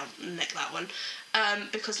decided, yeah, I'll nick that one.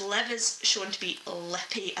 Because Liv is shown to be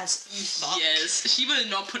lippy as fuck. Yes, she will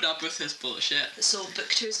not put up with his bullshit. So book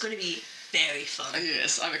 2 is going to be very fun.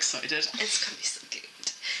 Yes, I'm excited. It's going to be so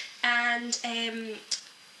good. And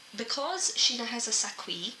because she now has a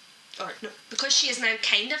Sakui, or no, because she is now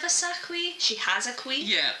kind of a Sakui, she has a Kui.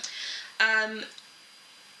 Yeah.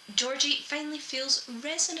 Georgie finally feels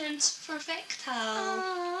resonance for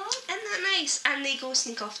Victal. Isn't that nice? And they go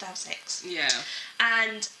sneak off to have sex. Yeah.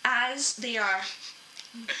 And as they are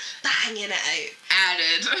banging it out,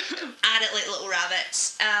 at it like little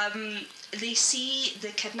rabbits, they see the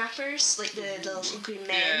kidnappers, like the little green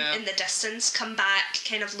men in the distance, come back,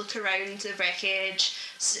 kind of look around the wreckage,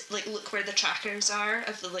 like look where the trackers are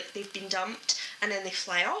of the like they've been dumped, and then they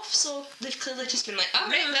fly off. So they've clearly just been like, oh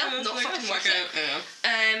right, well, not fucking worth it. Yeah.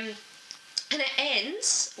 And it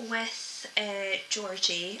ends with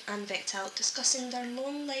Georgie and Victal discussing their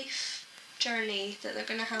lone life journey that they're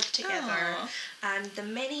going to have together. Aww. And the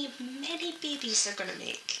many, many babies they're going to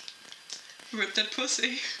make. Rip that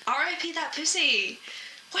pussy. R.I.P. that pussy.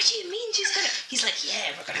 What do you mean she's gonna... He's like, yeah,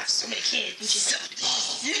 we're going to have so many kids. And she's like,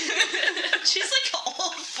 oh. She's like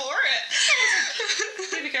all for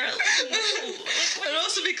it. Baby girl. No. And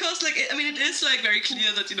also because, like, I mean, it is, like, very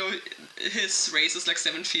clear that, you know, his race is, like,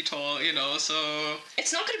 7 feet tall, you know, so...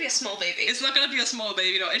 It's not going to be a small baby. It's not gonna be a small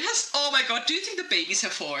baby, you know. It has... Oh my god, do you think the babies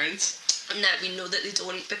have horns? No, we know that they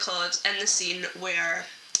don't, because in the scene where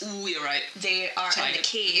Ooh, you're right. they are in the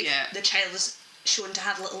cave, yeah. the child is shown to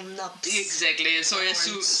have little nubs. Exactly. So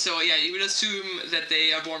Horns. yeah, you would assume that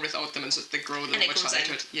they are born without them and so they grow them And it over goes in.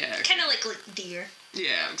 childhood. Yeah. Okay. Kind of like deer.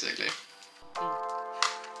 Yeah, exactly.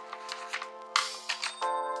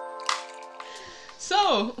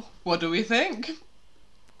 So, what do we think?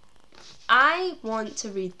 I want to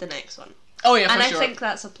read the next one. Oh yeah, for And sure. I think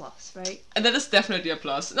that's a plus, right? And that is definitely a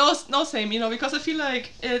plus. No, same, you know, because I feel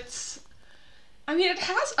like it's... I mean, it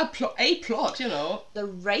has a plot, you know. The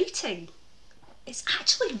writing is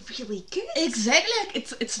actually really good. Exactly, like,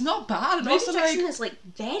 it's not bad. And Ruby also, Dixon like... is like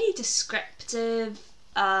very descriptive.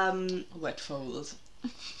 Wet folds.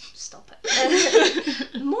 Stop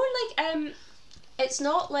it. More like it's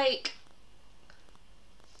not like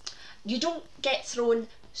you don't get thrown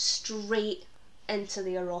straight into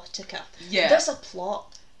the erotica. Yeah. There's a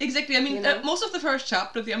plot. Exactly. I mean, You know? most of the first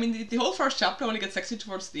chapter, the whole first chapter only gets sexy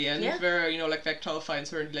towards the end, Yeah. where, you know, like, Vectal finds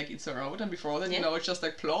her and, like, eats her out, and before that, you Yeah. know, it's just,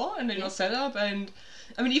 like, plot, and, you know, Yeah. setup, and,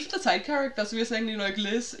 I mean, even the side characters, we were saying, you know, like,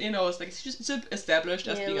 Liz, you know, it's, like, it's established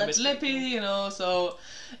as Yeah, being a bit Liv's lippy, pretty cool. you know, so,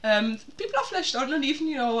 people are fleshed out, and even,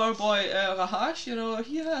 you know, our boy, Rahash, you know,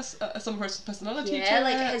 he has some personality Yeah, to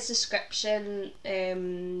like it. his description,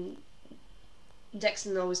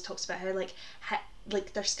 Dixon always talks about how,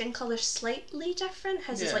 like their skin colour's slightly different.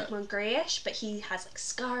 His is Yeah. like more greyish, but he has like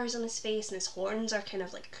scars on his face and his horns are kind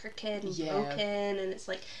of like crooked and Yeah. broken, and it's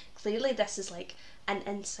like clearly this is like an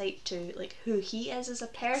insight to like who he is as a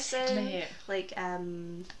person. Exactly. Like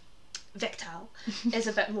Victal is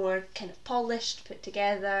a bit more kind of polished, put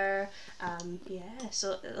together. Yeah,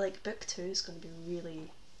 so like book 2 is going to be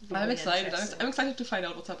really I'm excited. interesting. I'm excited to find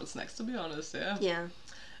out what happens next, to be honest, yeah. Yeah,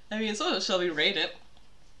 I mean, so shall we rate it?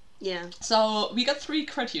 yeah. So we got 3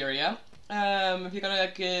 criteria. We're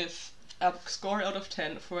gonna give a score out of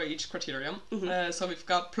 10 for each criterion. So we've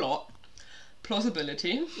got plot,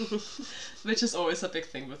 plausibility, which is always a big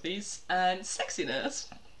thing with these, and sexiness.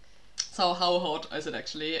 So how hot is it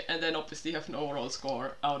actually? And then obviously have an overall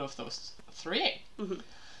score out of those 3.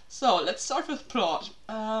 So let's start with plot.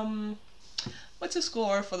 What's your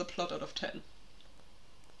score for the plot out of 10?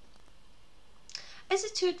 Is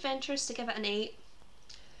it too adventurous to give it an 8?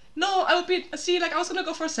 No, I would be. See, like I was gonna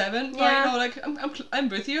go for 7, but Yeah. you know, like I'm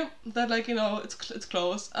with you. That like you know, it's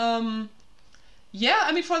close. Yeah,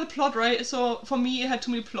 I mean for the plot, right? So for me, it had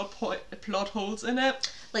too many plot holes in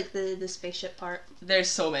it. Like the spaceship part. There's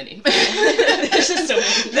so many. There's just so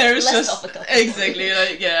many. There's List just off a couple. exactly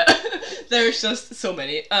like yeah. There's just so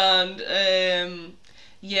many, and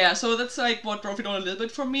yeah. So that's like what drove it on a little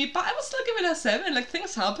bit for me. But I would still give it a 7. Like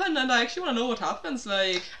things happen, and I actually want to know what happens.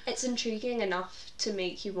 Like It's intriguing enough to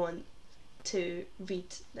make you want to read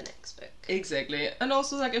the next book. exactly, and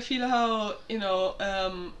also like I feel how you know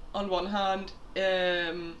on one hand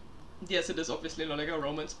yes it is obviously not like a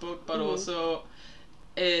romance book, but also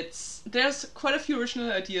there's quite a few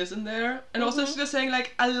original ideas in there, and also just saying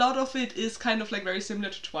like a lot of it is kind of like very similar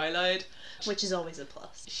to Twilight. Which is always a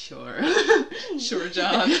plus. Sure, sure,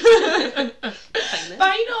 John. Kinda.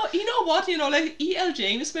 But you know what? You know, like E.L.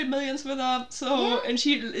 James made millions with that. So Yeah. and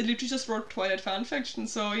she literally just wrote Twilight fan fiction.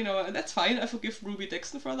 So you know that's fine. I forgive Ruby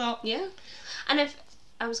Dixon for that. Yeah. And if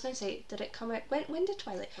I was going to say, did it come out? When did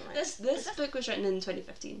Twilight come out? This book was written in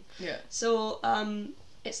 2015. Yeah. So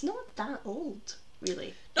it's not that old,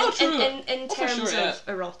 really. No, true. In Oh, for terms sure, yeah. of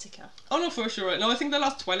erotica. Oh no, for sure. No, I think the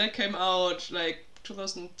last Twilight came out like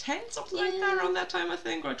 2010, something like that, Yeah. around that time I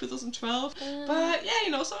think, or 2012. But yeah,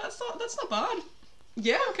 you know, so that's not bad.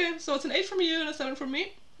 Yeah, okay. So it's an 8 from you and a 7 from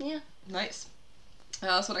me. Yeah. Nice.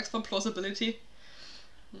 So next one, plausibility.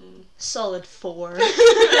 Solid 4.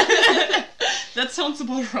 That sounds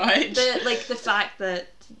about right. the fact that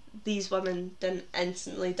these women didn't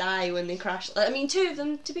instantly die when they crashed. I mean, 2 of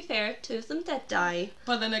them, to be fair, 2 of them did die.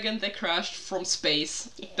 But then again, they crashed from space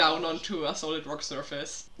down onto a solid rock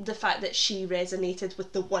surface. The fact that she resonated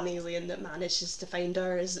with the one alien that manages to find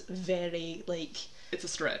her is very, like, It's a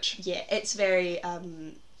stretch. yeah, it's very,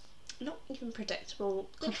 not even predictable.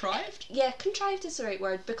 Contrived? Yeah, contrived is the right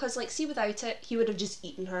word, because, like, see, without it, he would have just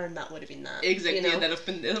eaten her and that would have been that. Exactly, you know? and that would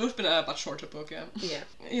have been a much shorter book, yeah. Yeah.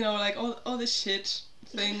 You know, like all the shit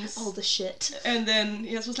things. All the shit. And then,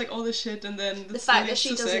 yeah, it's just like all the shit, and then The fact that she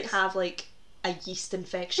leads to doesn't sex. have, like, a yeast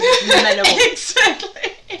infection is minimal.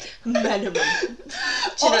 Exactly. Minimum. Do you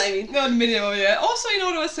know what I mean? No, minimum, yeah. Also, you know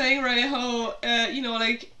what I was saying, right? How, you know,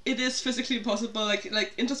 like, it is physically impossible. Like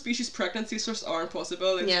interspecies pregnancies just aren't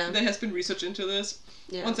possible. Like, Yeah. There has been research into this.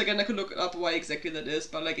 Yeah. Once again, I could look up why exactly that is,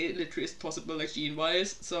 but, like, it literally is possible, like,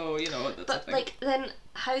 gene-wise. So, you know, that's But, a thing. like, then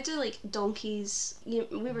how do, like, donkeys... we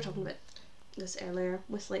were talking about this earlier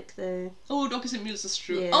with, like, the... Oh, donkeys and mules is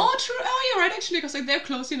true. Yeah. Oh, true. Oh, you're right, actually, because, like, they're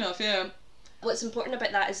close enough, yeah. What's important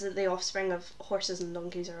about that is that the offspring of horses and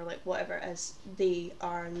donkeys, or like whatever it is, they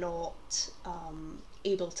are not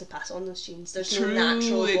able to pass on those genes. There's True, no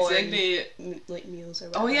natural born exactly. like mules or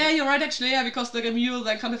whatever. Oh yeah, you're right actually, yeah, because like a mule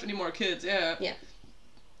then can't have any more kids, yeah. Yeah.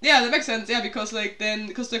 Yeah, that makes sense, yeah, because like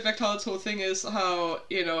Vectal's whole thing is how,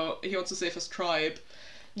 you know, he wants to save his tribe.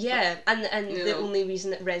 Yeah, and You the know. only reason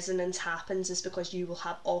that resonance happens is because you will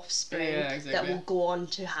have offspring Yeah, that exactly. will go on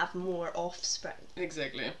to have more offspring.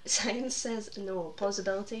 Exactly. Science says no.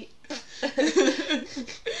 Plausibility.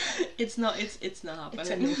 It's not happening. It's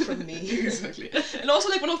a no from me. Exactly. And also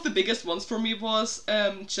like one of the biggest ones for me was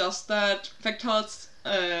just that Vectal's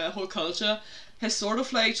whole culture has sort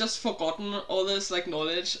of like just forgotten all this like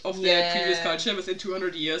knowledge of their previous culture within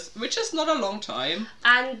 200 years, which is not a long time.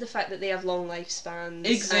 And the fact that they have long lifespans.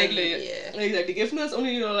 Exactly. And, Exactly. Given us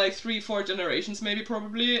only, you know, like 3-4 generations maybe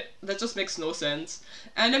probably, that just makes no sense.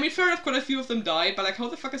 And I mean, fair enough, quite a few of them died, but like how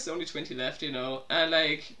the fuck is there only 20 left, you know? And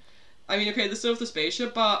like, I mean, okay, they still have the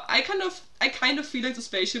spaceship, but I kind of feel like the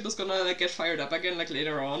spaceship is gonna like get fired up again like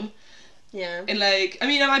later on. Yeah. And like, I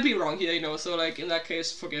mean, I might be wrong here, you know, so like in that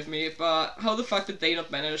case, forgive me, but how the fuck did they not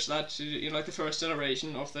manage that to, you know, like the first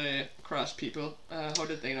generation of the crashed people? How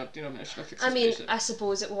did they not, you know, manage to fix the spaceship? I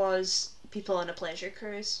suppose it was people on a pleasure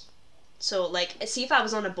cruise. So like, see if I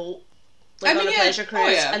was on a boat, like on a pleasure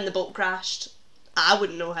cruise, and the boat crashed, I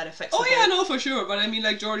wouldn't know how to fix it. Oh yeah, no, for sure. But I mean,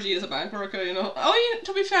 like Georgie is a bank worker, you know. Oh, yeah,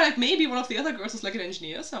 to be fair, like maybe one of the other girls is like an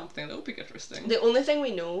engineer or something. That would be interesting. The only thing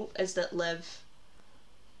we know is that Liv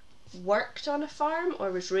worked on a farm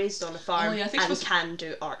or was raised on a farm and can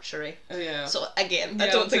do archery. Oh yeah. So again, I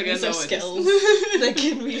don't think these are skills that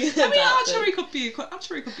can be. I mean, archery could be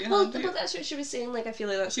well, handy. but that's what she was saying. Like, I feel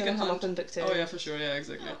like that's she gonna can come hunt. up in book 2. Oh yeah, for sure. Yeah,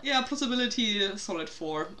 exactly. Yeah, plausibility solid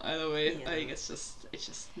 4. Either way, Yeah. I think it's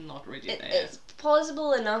just not really there. It's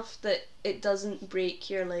plausible enough that it doesn't break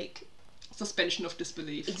your like suspension of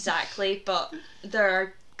disbelief. Exactly, but there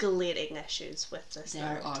are glaring issues with this There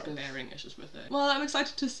narrative. are glaring issues with it. Well, I'm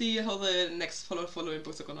excited to see how the next following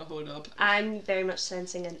books are gonna hold up. I'm very much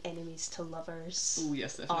sensing an enemies to lovers Oh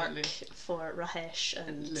yes, definitely. arc for Rahesh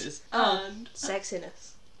and Liz. and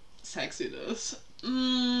sexiness. Sexiness.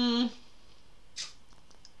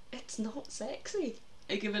 It's not sexy.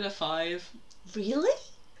 I give it a 5. Really?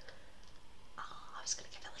 Oh, I was gonna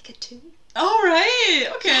give it like a 2.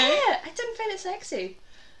 Alright, okay. Yeah, I didn't find it sexy.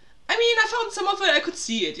 I mean, I found some of it, I could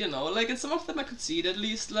see it, you know, like, in some of them I could see it at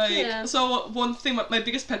least, like, Yeah. so one thing, my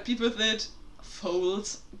biggest pet peeve with it,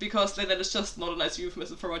 folds, because like, that is just not a nice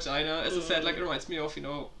euphemism for vagina, as I said, like, it reminds me of, you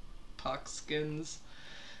know, Puck skins,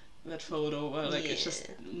 that photo, like, it's just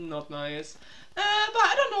not nice. But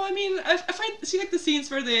I don't know, I mean, I see, like, the scenes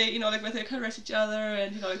where they, you know, like, where they caress each other,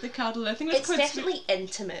 and, you know, like, they cuddle, I think that's It's quite definitely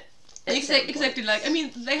intimate. Exactly, like, I mean,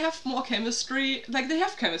 they have more chemistry, like, they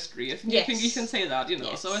have chemistry, I think, Yes. I think you can say that, you know,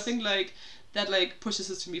 Yes. so I think, like, that, like, pushes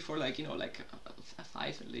it to me for, like, you know, like, a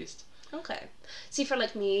 5 at least. Okay. See, for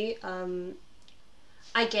like me,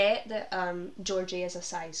 I get that Georgie is a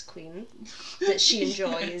size queen, that she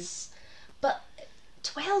enjoys, Yes. but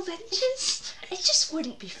 12 inches? It just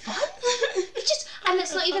wouldn't be fun. It just, and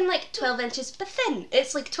it's not even like 12 inches but thin.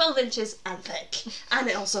 It's like 12 inches and thick. And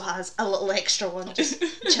it also has a little extra one just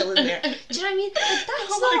chilling there. Do you know what I mean? Like,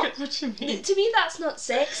 that's I get what you mean. to me, that's not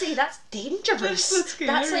sexy. That's dangerous. That's scary.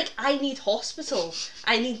 That's like, I need hospital.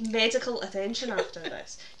 I need medical attention after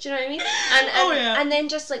this. Do you know what I mean? And and then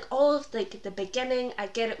just like all of like the beginning, I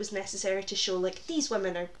get it was necessary to show like these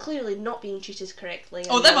women are clearly not being treated correctly.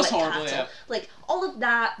 Oh, and that they're, was like, horrible, cattle. yeah. Like all of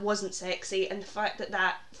that wasn't sexy, and the fact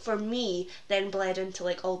that for me then bled into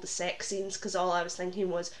like all the sex scenes, because all I was thinking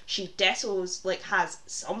was Desos like has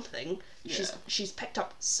something. She's picked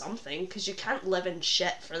up something, because you can't live in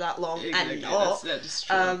shit for that long and not. That's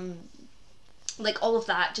true. Like all of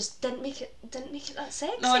that just didn't make it that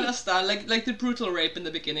sexy. No, I understand. Like the brutal rape in the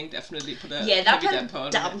beginning definitely put a that heavy put damper a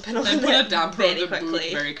on dampen it. on Then it put a damper on very the quickly.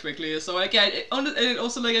 boot very quickly. So like yeah, it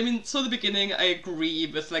also like I mean, so the beginning I agree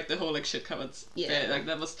with like the whole like shit comments. Yeah. Like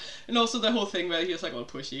that was, and also the whole thing where he was like all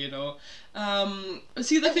pushy, you know.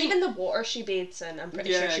 See the thing. Even the water she bathes in, I'm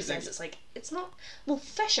pretty Yeah, sure she exactly. says it's like it's not. Well,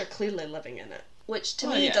 fish are clearly living in it, which to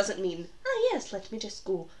Oh, me yeah. doesn't mean yes, let me just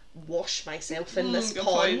go wash myself in this good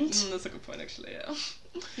pond. point. That's a good point actually. Yeah.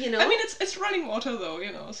 You know. I mean, it's running water though,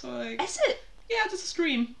 you know. So like. is it? Yeah, it's a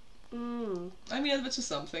stream. Mm. I mean, it's just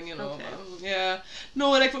something, you know. Okay. Yeah. No,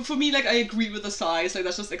 like for me, like I agree with the size. Like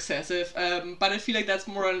that's just excessive. But I feel like that's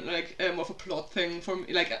more like more of a plot thing for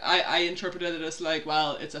me. Like I interpreted it as like,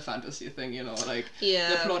 well, it's a fantasy thing, you know. Like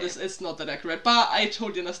the plot is it's not that accurate. But I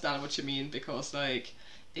totally understand what you mean, because like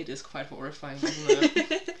it is quite horrifying, isn't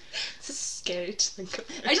it? It's scary to think of.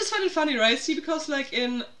 I just find it funny, right? See, because like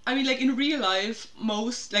in real life,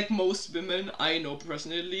 most women I know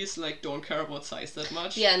personally at least like don't care about size that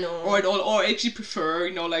much. Yeah, no. Or at all, or actually prefer,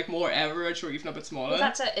 you know, like more average or even a bit smaller. Well,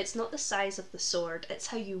 that's it. It's not the size of the sword; it's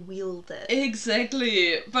how you wield it.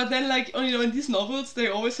 Exactly. But then, like, you know, in these novels, they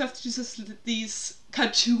always have to just these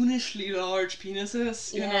cartoonishly large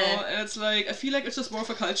penises, you know, and it's like I feel like it's just more of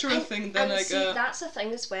a cultural thing than and like see, that's the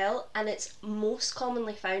thing as well, and it's most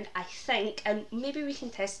commonly found, I think, and maybe we can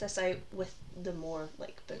test this out with the more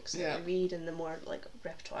like books that we read and the more like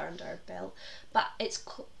repertoire under our belt, but it's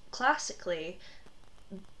classically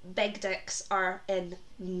big dicks are in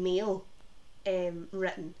male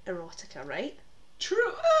written erotica, right?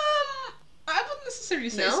 True. I necessarily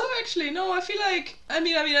say No? so. Actually, no. I feel like I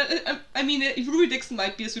mean, Ruby Dixon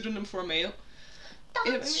might be a pseudonym for a male.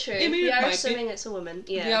 That's true. I mean, We it are might be. assuming it's a woman.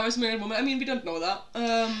 Yeah. Yeah, I was married woman. I mean, we don't know that.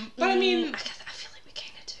 But I mean, I feel like we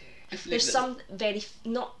kind of do. I feel like There's this- some very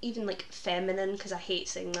not even like feminine, because I hate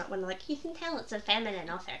saying that when like you can tell it's a feminine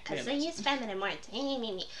author because Yeah. they use feminine words.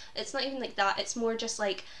 It's not even like that. It's more just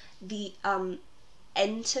like the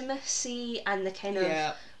intimacy and the kind of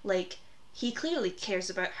Yeah. like he clearly cares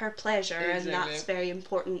about her pleasure, and Exactly. that's very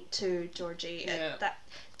important to Georgie. Yeah. That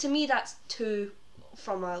to me, that's too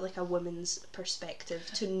from a like a woman's perspective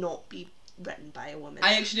to not be written by a woman.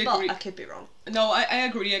 I actually but agree. I could be wrong. No, I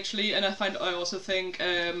agree actually, and I also think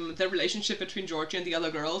the relationship between Georgie and the other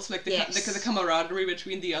girls, like the Yes. the camaraderie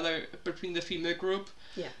between the female group,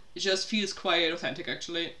 Yeah. it just feels quite authentic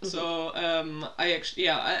actually. So I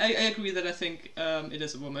agree that I think it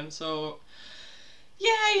is a woman. So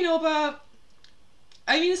yeah, but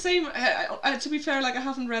I mean, same. To be fair, like I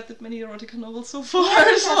haven't read that many erotica novels so far,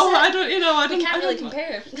 that's so it. I don't. We can't really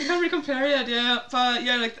compare. You can't really compare it, yeah. But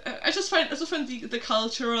yeah, like I just find the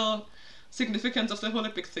cultural significance of the whole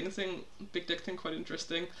like big dick thing quite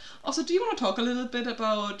interesting. Also, do you want to talk a little bit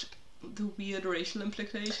about the weird racial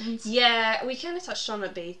implications? Yeah, we kind of touched on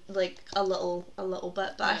it, like a little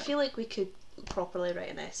bit, but I Yeah. feel like we could properly write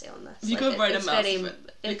an essay on this. You Like, could write a it's massive.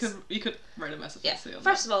 very- You could write a massive yeah. essay on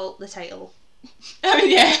First of all, the title that. I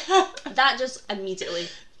mean, yeah. that just immediately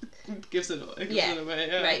gives it away. Yeah,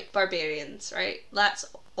 Yeah. right, barbarians, right? That's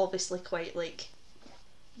obviously quite like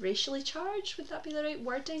racially charged. Would that be the right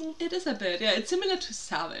wording? It is a bit, yeah. It's similar to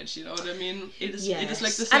savage. You know what I mean? It is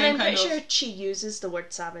like the and same I'm kind pretty of. sure she uses the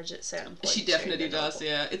word savage at certain points. She during definitely the does. novel.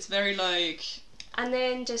 Yeah. It's very like. And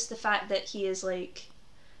then just the fact that he is like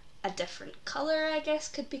a different colour, I guess,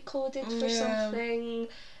 could be coded for Yeah. something.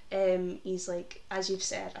 He's like, as you've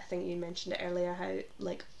said, I think you mentioned it earlier, how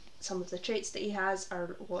like some of the traits that he has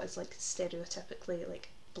are what is like stereotypically like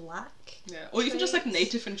black. Yeah, or even just like traits.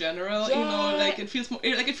 native in general, you know, Yeah. like it feels more,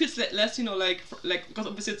 like it feels less, you know, like because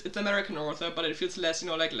obviously it's American author, but it feels less, you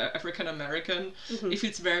know, like African American. Mhm. It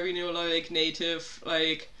feels very, you know, like native,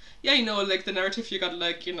 like yeah, you know, like the narrative you got,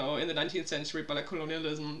 like, you know, in the 19th century by like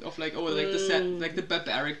colonialism of like like the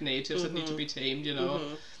barbaric natives that need to be tamed, you know.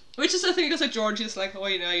 Which is the thing, because like Georgie is like, oh,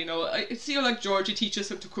 you know, it's, you know, like Georgie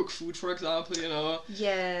teaches him to cook food, for example, you know.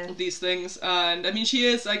 Yeah. These things, and I mean, she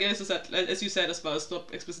is, I guess, as you said as well, it's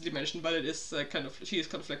not explicitly mentioned, but it is she is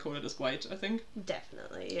kind of like coded as white, I think.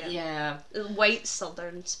 Definitely, yeah. Yeah. White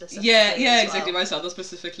Southern specifically. Yeah, as exactly. well. White Southern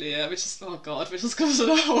specifically, yeah, which is, oh god, which just goes to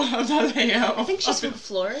the whole other layer. I think she's from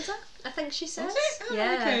Florida. I think she says.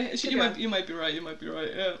 Yeah. Okay. could You be wrong. might be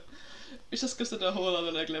right. Yeah. It just gives it a whole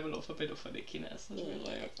other like level of a bit of finikiness. You're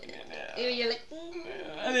like,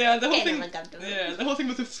 And yeah, the whole I thing. don't like that. Yeah, the whole thing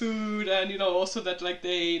with the food, and you know, also that like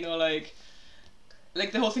they, you know, like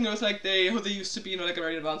the whole thing was like they used to be, you know, like a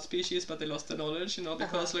very advanced species, but they lost their knowledge, you know,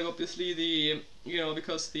 because like obviously the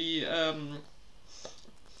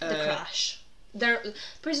crash. They're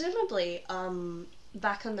presumably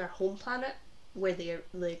back on their home planet where they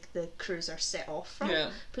like the crews are set off from. Yeah.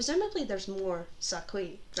 Presumably there's more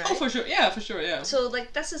Sakui, right? Oh, for sure, yeah. So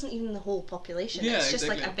like this isn't even the whole population. Yeah, it's just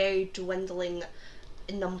like a exactly. very dwindling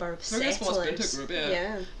number of Very small settlers. splinter group, yeah.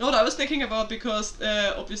 Yeah. No, what I was thinking about, because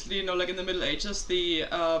obviously, you know, like in the Middle Ages, the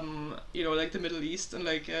you know, like the Middle East and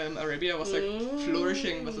like Arabia was like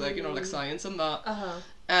flourishing with like, you know, like science and that.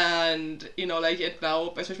 And you know, like it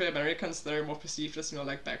now, especially Americans, they're more perceived as, you know,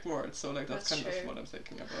 like backwards. So like that's kind true. of what I'm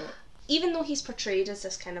thinking about. Even though he's portrayed as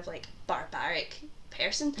this kind of like barbaric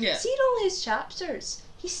person, Yeah. see in all his chapters,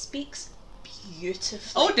 he speaks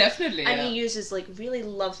beautifully. Oh, definitely. And Yeah. he uses like really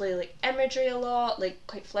lovely like imagery a lot, like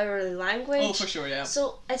quite flowery language. Oh, for sure, yeah.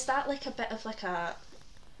 So is that like a bit of like a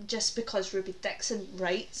just because Ruby Dixon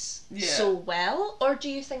writes Yeah. so well, or do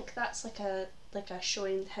you think that's like a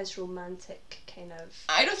showing his romantic kind of?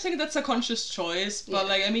 I don't think that's a conscious choice, but Yeah.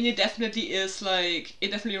 like, I mean, it definitely is like, it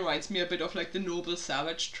definitely reminds me a bit of like the noble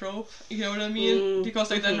savage trope, you know what I mean? Because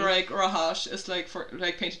like then like Rahash is like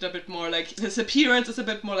painted a bit more like, his appearance is a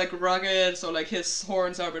bit more like rugged, so like his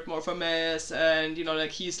horns are a bit more of a mess, and you know,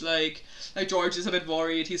 like he's like George is a bit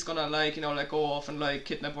worried he's gonna like, you know, like go off and like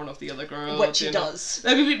kidnap one of the other girls, Which he you know? does.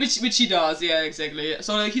 I mean, which he does, yeah, exactly.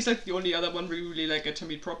 So like he's like the only other one we really like get to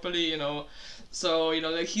meet properly, you know. So, you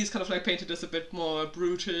know, like, he's kind of, like, painted as a bit more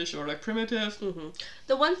brutish or, like, primitive.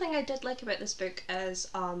 The one thing I did like about this book is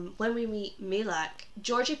when we meet Malak,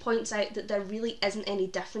 Georgie points out that there really isn't any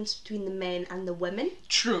difference between the men and the women.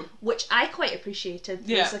 True. Which I quite appreciated.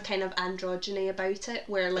 Yeah. There's a kind of androgyny about it,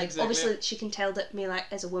 where, like, Exactly. obviously she can tell that Malak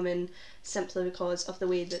is a woman simply because of the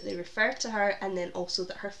way that they refer to her, and then also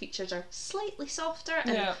that her features are slightly softer,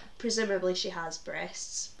 and Yeah. presumably she has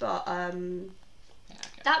breasts. But Yeah,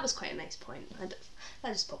 okay. that was quite a nice point.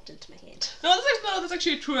 That just popped into my head. No, that's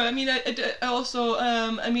actually true. I mean, I also,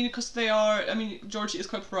 I mean, because Georgie is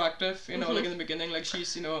quite proactive, you know, like in the beginning, like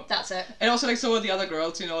she's, you know, That's it. and also like so are the other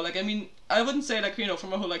girls, you know, like I mean, I wouldn't say like, you know,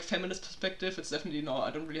 from a whole like feminist perspective, it's definitely not.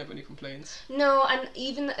 I don't really have any complaints. No, and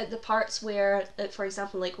even at the parts where, for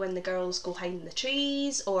example, like when the girls go hide in the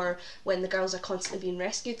trees, or when the girls are constantly being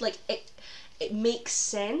rescued, like it makes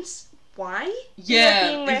sense why Yeah,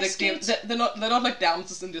 they're being exactly. rescued. They're not like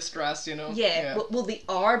damsels in distress, you know. Yeah, well they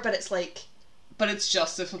are, but it's like but it's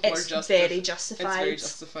justified. it's very justified. It's very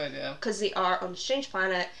justified, yeah. Because they are on a strange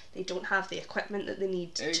planet, they don't have the equipment that they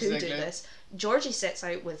need to do Exactly. this. Georgie sets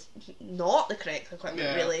out with not the correct equipment,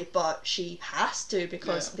 Yeah. really, but she has to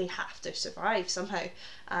because Yeah. they have to survive somehow.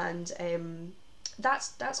 And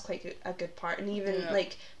that's quite a good part. And even Yeah.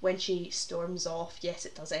 like when she storms off, yes,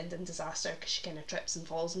 it does end in disaster because she kind of trips and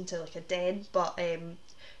falls into like a den, but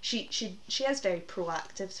she is very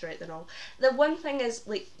proactive throughout the novel. The one thing is,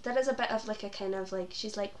 like, there is a bit of like a kind of like,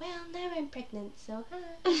 she's like, well, now I'm pregnant, so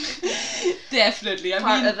Definitely. I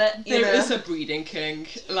Part mean, of it, you there know. is a breeding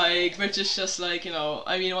kink, like, which is just like, you know,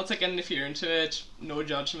 I mean, once again, if you're into it, no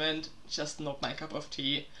judgment, just not my cup of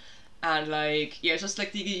tea. And like, yeah, just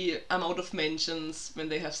like the amount of mentions when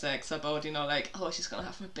they have sex about, you know, like, oh, she's gonna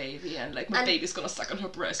have a baby, and like my And- baby's gonna suck on her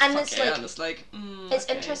breast. and Fuck it's yeah. like- And it's like, it's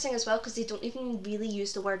okay. interesting as well because they don't even really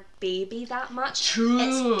use the word baby that much. True.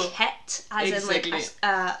 It's kit, as Exactly.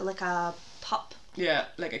 in like a pup, Yeah,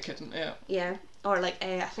 like a kitten, yeah. yeah, or like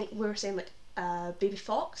I think we were saying like baby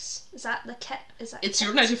fox. Is that the kit? Is that? It's kit?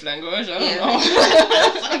 your native language, I don't Yeah. know.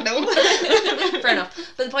 I know. Fair enough.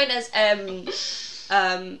 But the point is,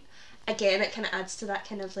 again, it kind of adds to that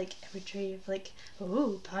kind of like imagery of like,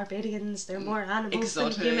 oh, barbarians, they're more animals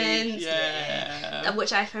Exotic, than humans. yeah.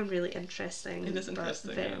 Which I found really interesting. It is interesting,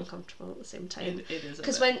 but very yeah. uncomfortable at the same time. It is. a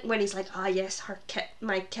Because bit. when he's like, ah yes,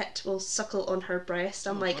 my kit will suckle on her breast,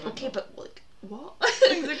 I'm like, okay, but like, what?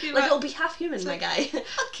 Exactly Like right. it'll be half human, my guy.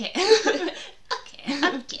 Okay.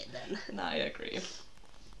 Okay. Okay then. Nah, I agree.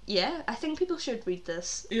 Yeah, I think people should read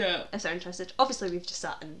this Yeah. if they're interested. Obviously, we've just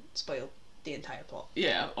sat and spoiled the entire plot.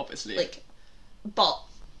 Yeah, obviously. Like, but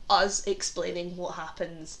us explaining what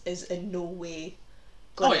happens is in no way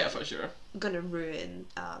oh yeah, for sure. gonna ruin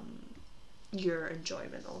your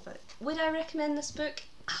enjoyment of it. Would I recommend this book?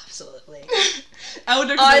 Absolutely. I would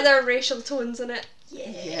Are recommend. there racial tones in it? Yeah.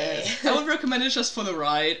 Yes. I would recommend it just for the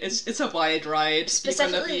ride. It's a wide ride.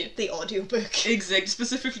 Specifically the audiobook. Exactly.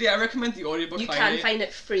 Specifically, I recommend the audiobook. You highly. can find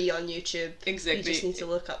it free on YouTube. Exactly. You just need to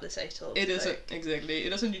look up the title. It is Like, exactly.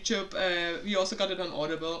 It is on YouTube. We also got it on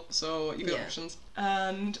Audible, so you get Yeah. options.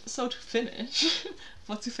 And so to finish,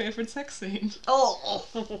 what's your favorite sex scene?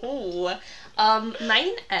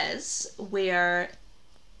 Mine is where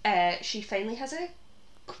she finally has a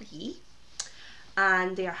Cree,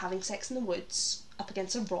 and they are having sex in the woods up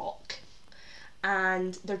against a rock,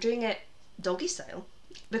 and they're doing it doggy style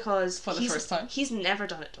because For the first time? he's never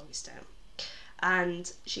done it doggy style,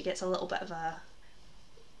 and she gets a little bit of a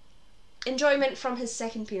enjoyment from his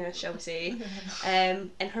second penis, shall we say,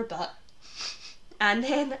 in her butt. And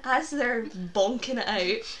then, as they're bonking it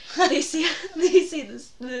out, they see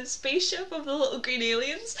the spaceship of the little green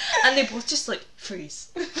aliens, and they both just like freeze.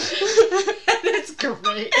 And it's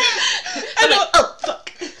great. I'm like, oh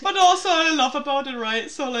fuck. But also, I love about it,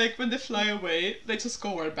 right? So like when they fly away, they just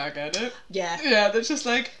go right back at it. Yeah. Yeah, they're just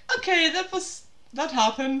like, okay, that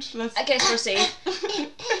happened. Let's. I guess we're safe.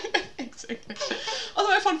 Exactly.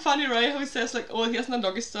 Although I found funny, right, how he says like, oh, he hasn't done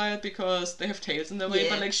doggy style because they have tails in their way,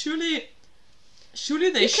 Yeah. but like surely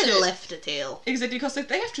they You shit. can lift a tail. Exactly, because like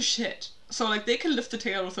they have to shit, so like they can lift the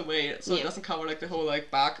tail with the weight, so it Yeah. doesn't cover like the whole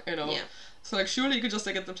like back, you know. Yeah. So like surely you could just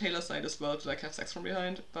like get the tail aside as well to like have sex from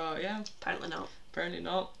behind, but yeah, Apparently not. apparently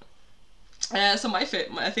not. So I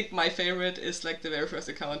think my favorite is like the very first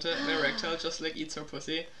encounter where Rectal just like eats her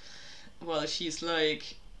pussy. Well, she's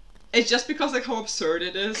like, it's just because like how absurd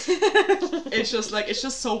it is. It's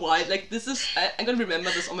just so wild. Like this is, I'm gonna remember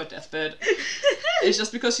this on my deathbed. It's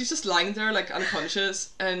just because she's just lying there like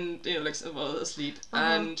unconscious and you know like asleep,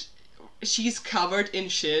 and she's covered in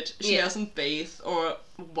shit. She Yeah. hasn't bathed or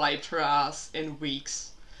wiped her ass in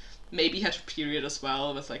weeks. Maybe had her period as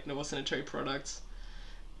well with like no sanitary products.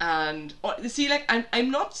 And see, like, I'm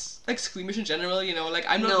not like squeamish in general, you know, like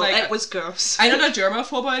I'm not No, like it was gross. I'm not a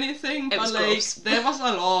germaphobe or anything, but was like gross. there was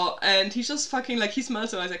a lot, and he just fucking like he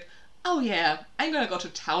smells it. I was like, oh yeah, I'm gonna go to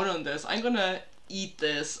town on this. I'm gonna eat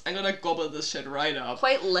this. I'm gonna gobble this shit right up.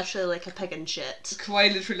 Quite literally like a pig in shit.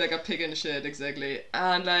 Quite literally like a pig in shit, exactly.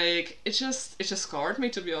 And like it just scarred me,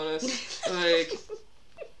 to be honest. Like.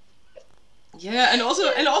 Yeah, and also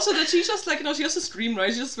that she just like, you know, she has a scream,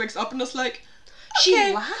 right? She just wakes up and is like, She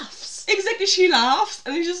okay. laughs. Exactly, she laughs,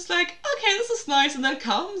 and he's just like, okay, this is nice, and then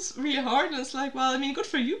comes really hard, and it's like, well, I mean, good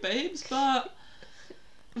for you, babes, but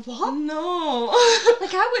What? no.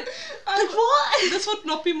 Like I would. Like what? This would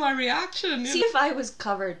not be my reaction. See, if I was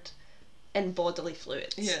covered in bodily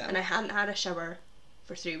fluids Yeah. and I hadn't had a shower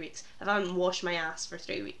for 3 weeks, if I hadn't washed my ass for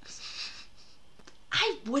 3 weeks,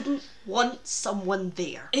 I wouldn't want someone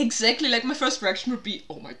there. Exactly, like my first reaction would be,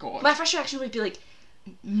 oh my god. My first reaction would be like,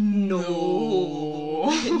 no. no.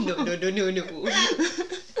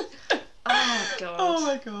 Oh god. Oh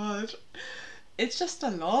my god. It's just a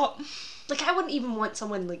lot. Like I wouldn't even want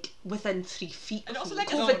someone like within 3 feet And of also, me. like,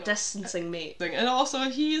 COVID no. distancing, mate. And also,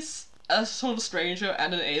 he's a total stranger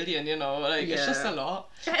and an alien, you know, like, it's just Yeah. a lot.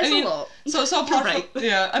 It is a lot. So apart Right. from,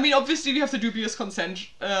 yeah, I mean, obviously we have the dubious consent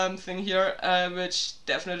thing here, which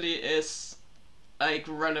definitely is, like,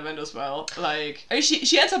 relevant as well. Like, I mean,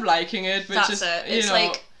 she ends up liking it, which That's is, it. you It's know,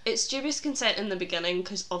 like, it's dubious consent in the beginning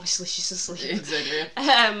because obviously she's asleep. exactly.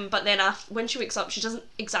 But then when she wakes up, she doesn't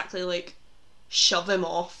exactly like shove him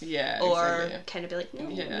off. Yeah, Or exactly. kind of be like, no,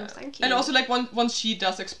 no, thank you. And also, like, once she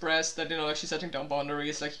does express that, you know, like, she's setting down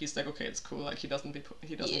boundaries, like, he's like, okay, it's cool, like, he doesn't be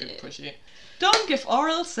pushy. Don't give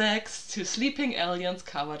oral sex to sleeping aliens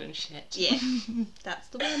covered in shit. Yeah, that's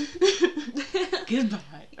the one.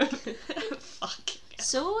 Goodbye. Fuck.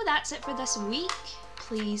 So that's it for this week.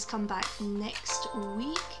 Please come back next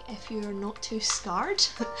week if you're not too scarred.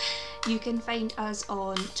 You can find us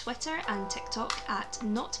on Twitter and TikTok at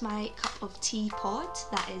Not My Cup of Tea Pod.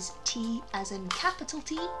 That is tea as in capital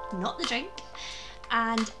T, not the drink.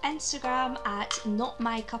 And Instagram at Not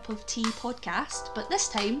My Cup of Tea Podcast. But this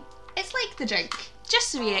time, it's like the drink,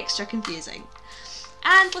 just to be extra confusing.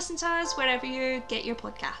 And listen to us wherever you get your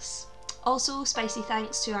podcasts. Also, spicy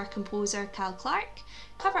thanks to our composer Cal Clark,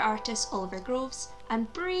 cover artist Oliver Groves,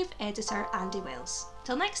 and brave editor Andy Wells.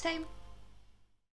 Till next time!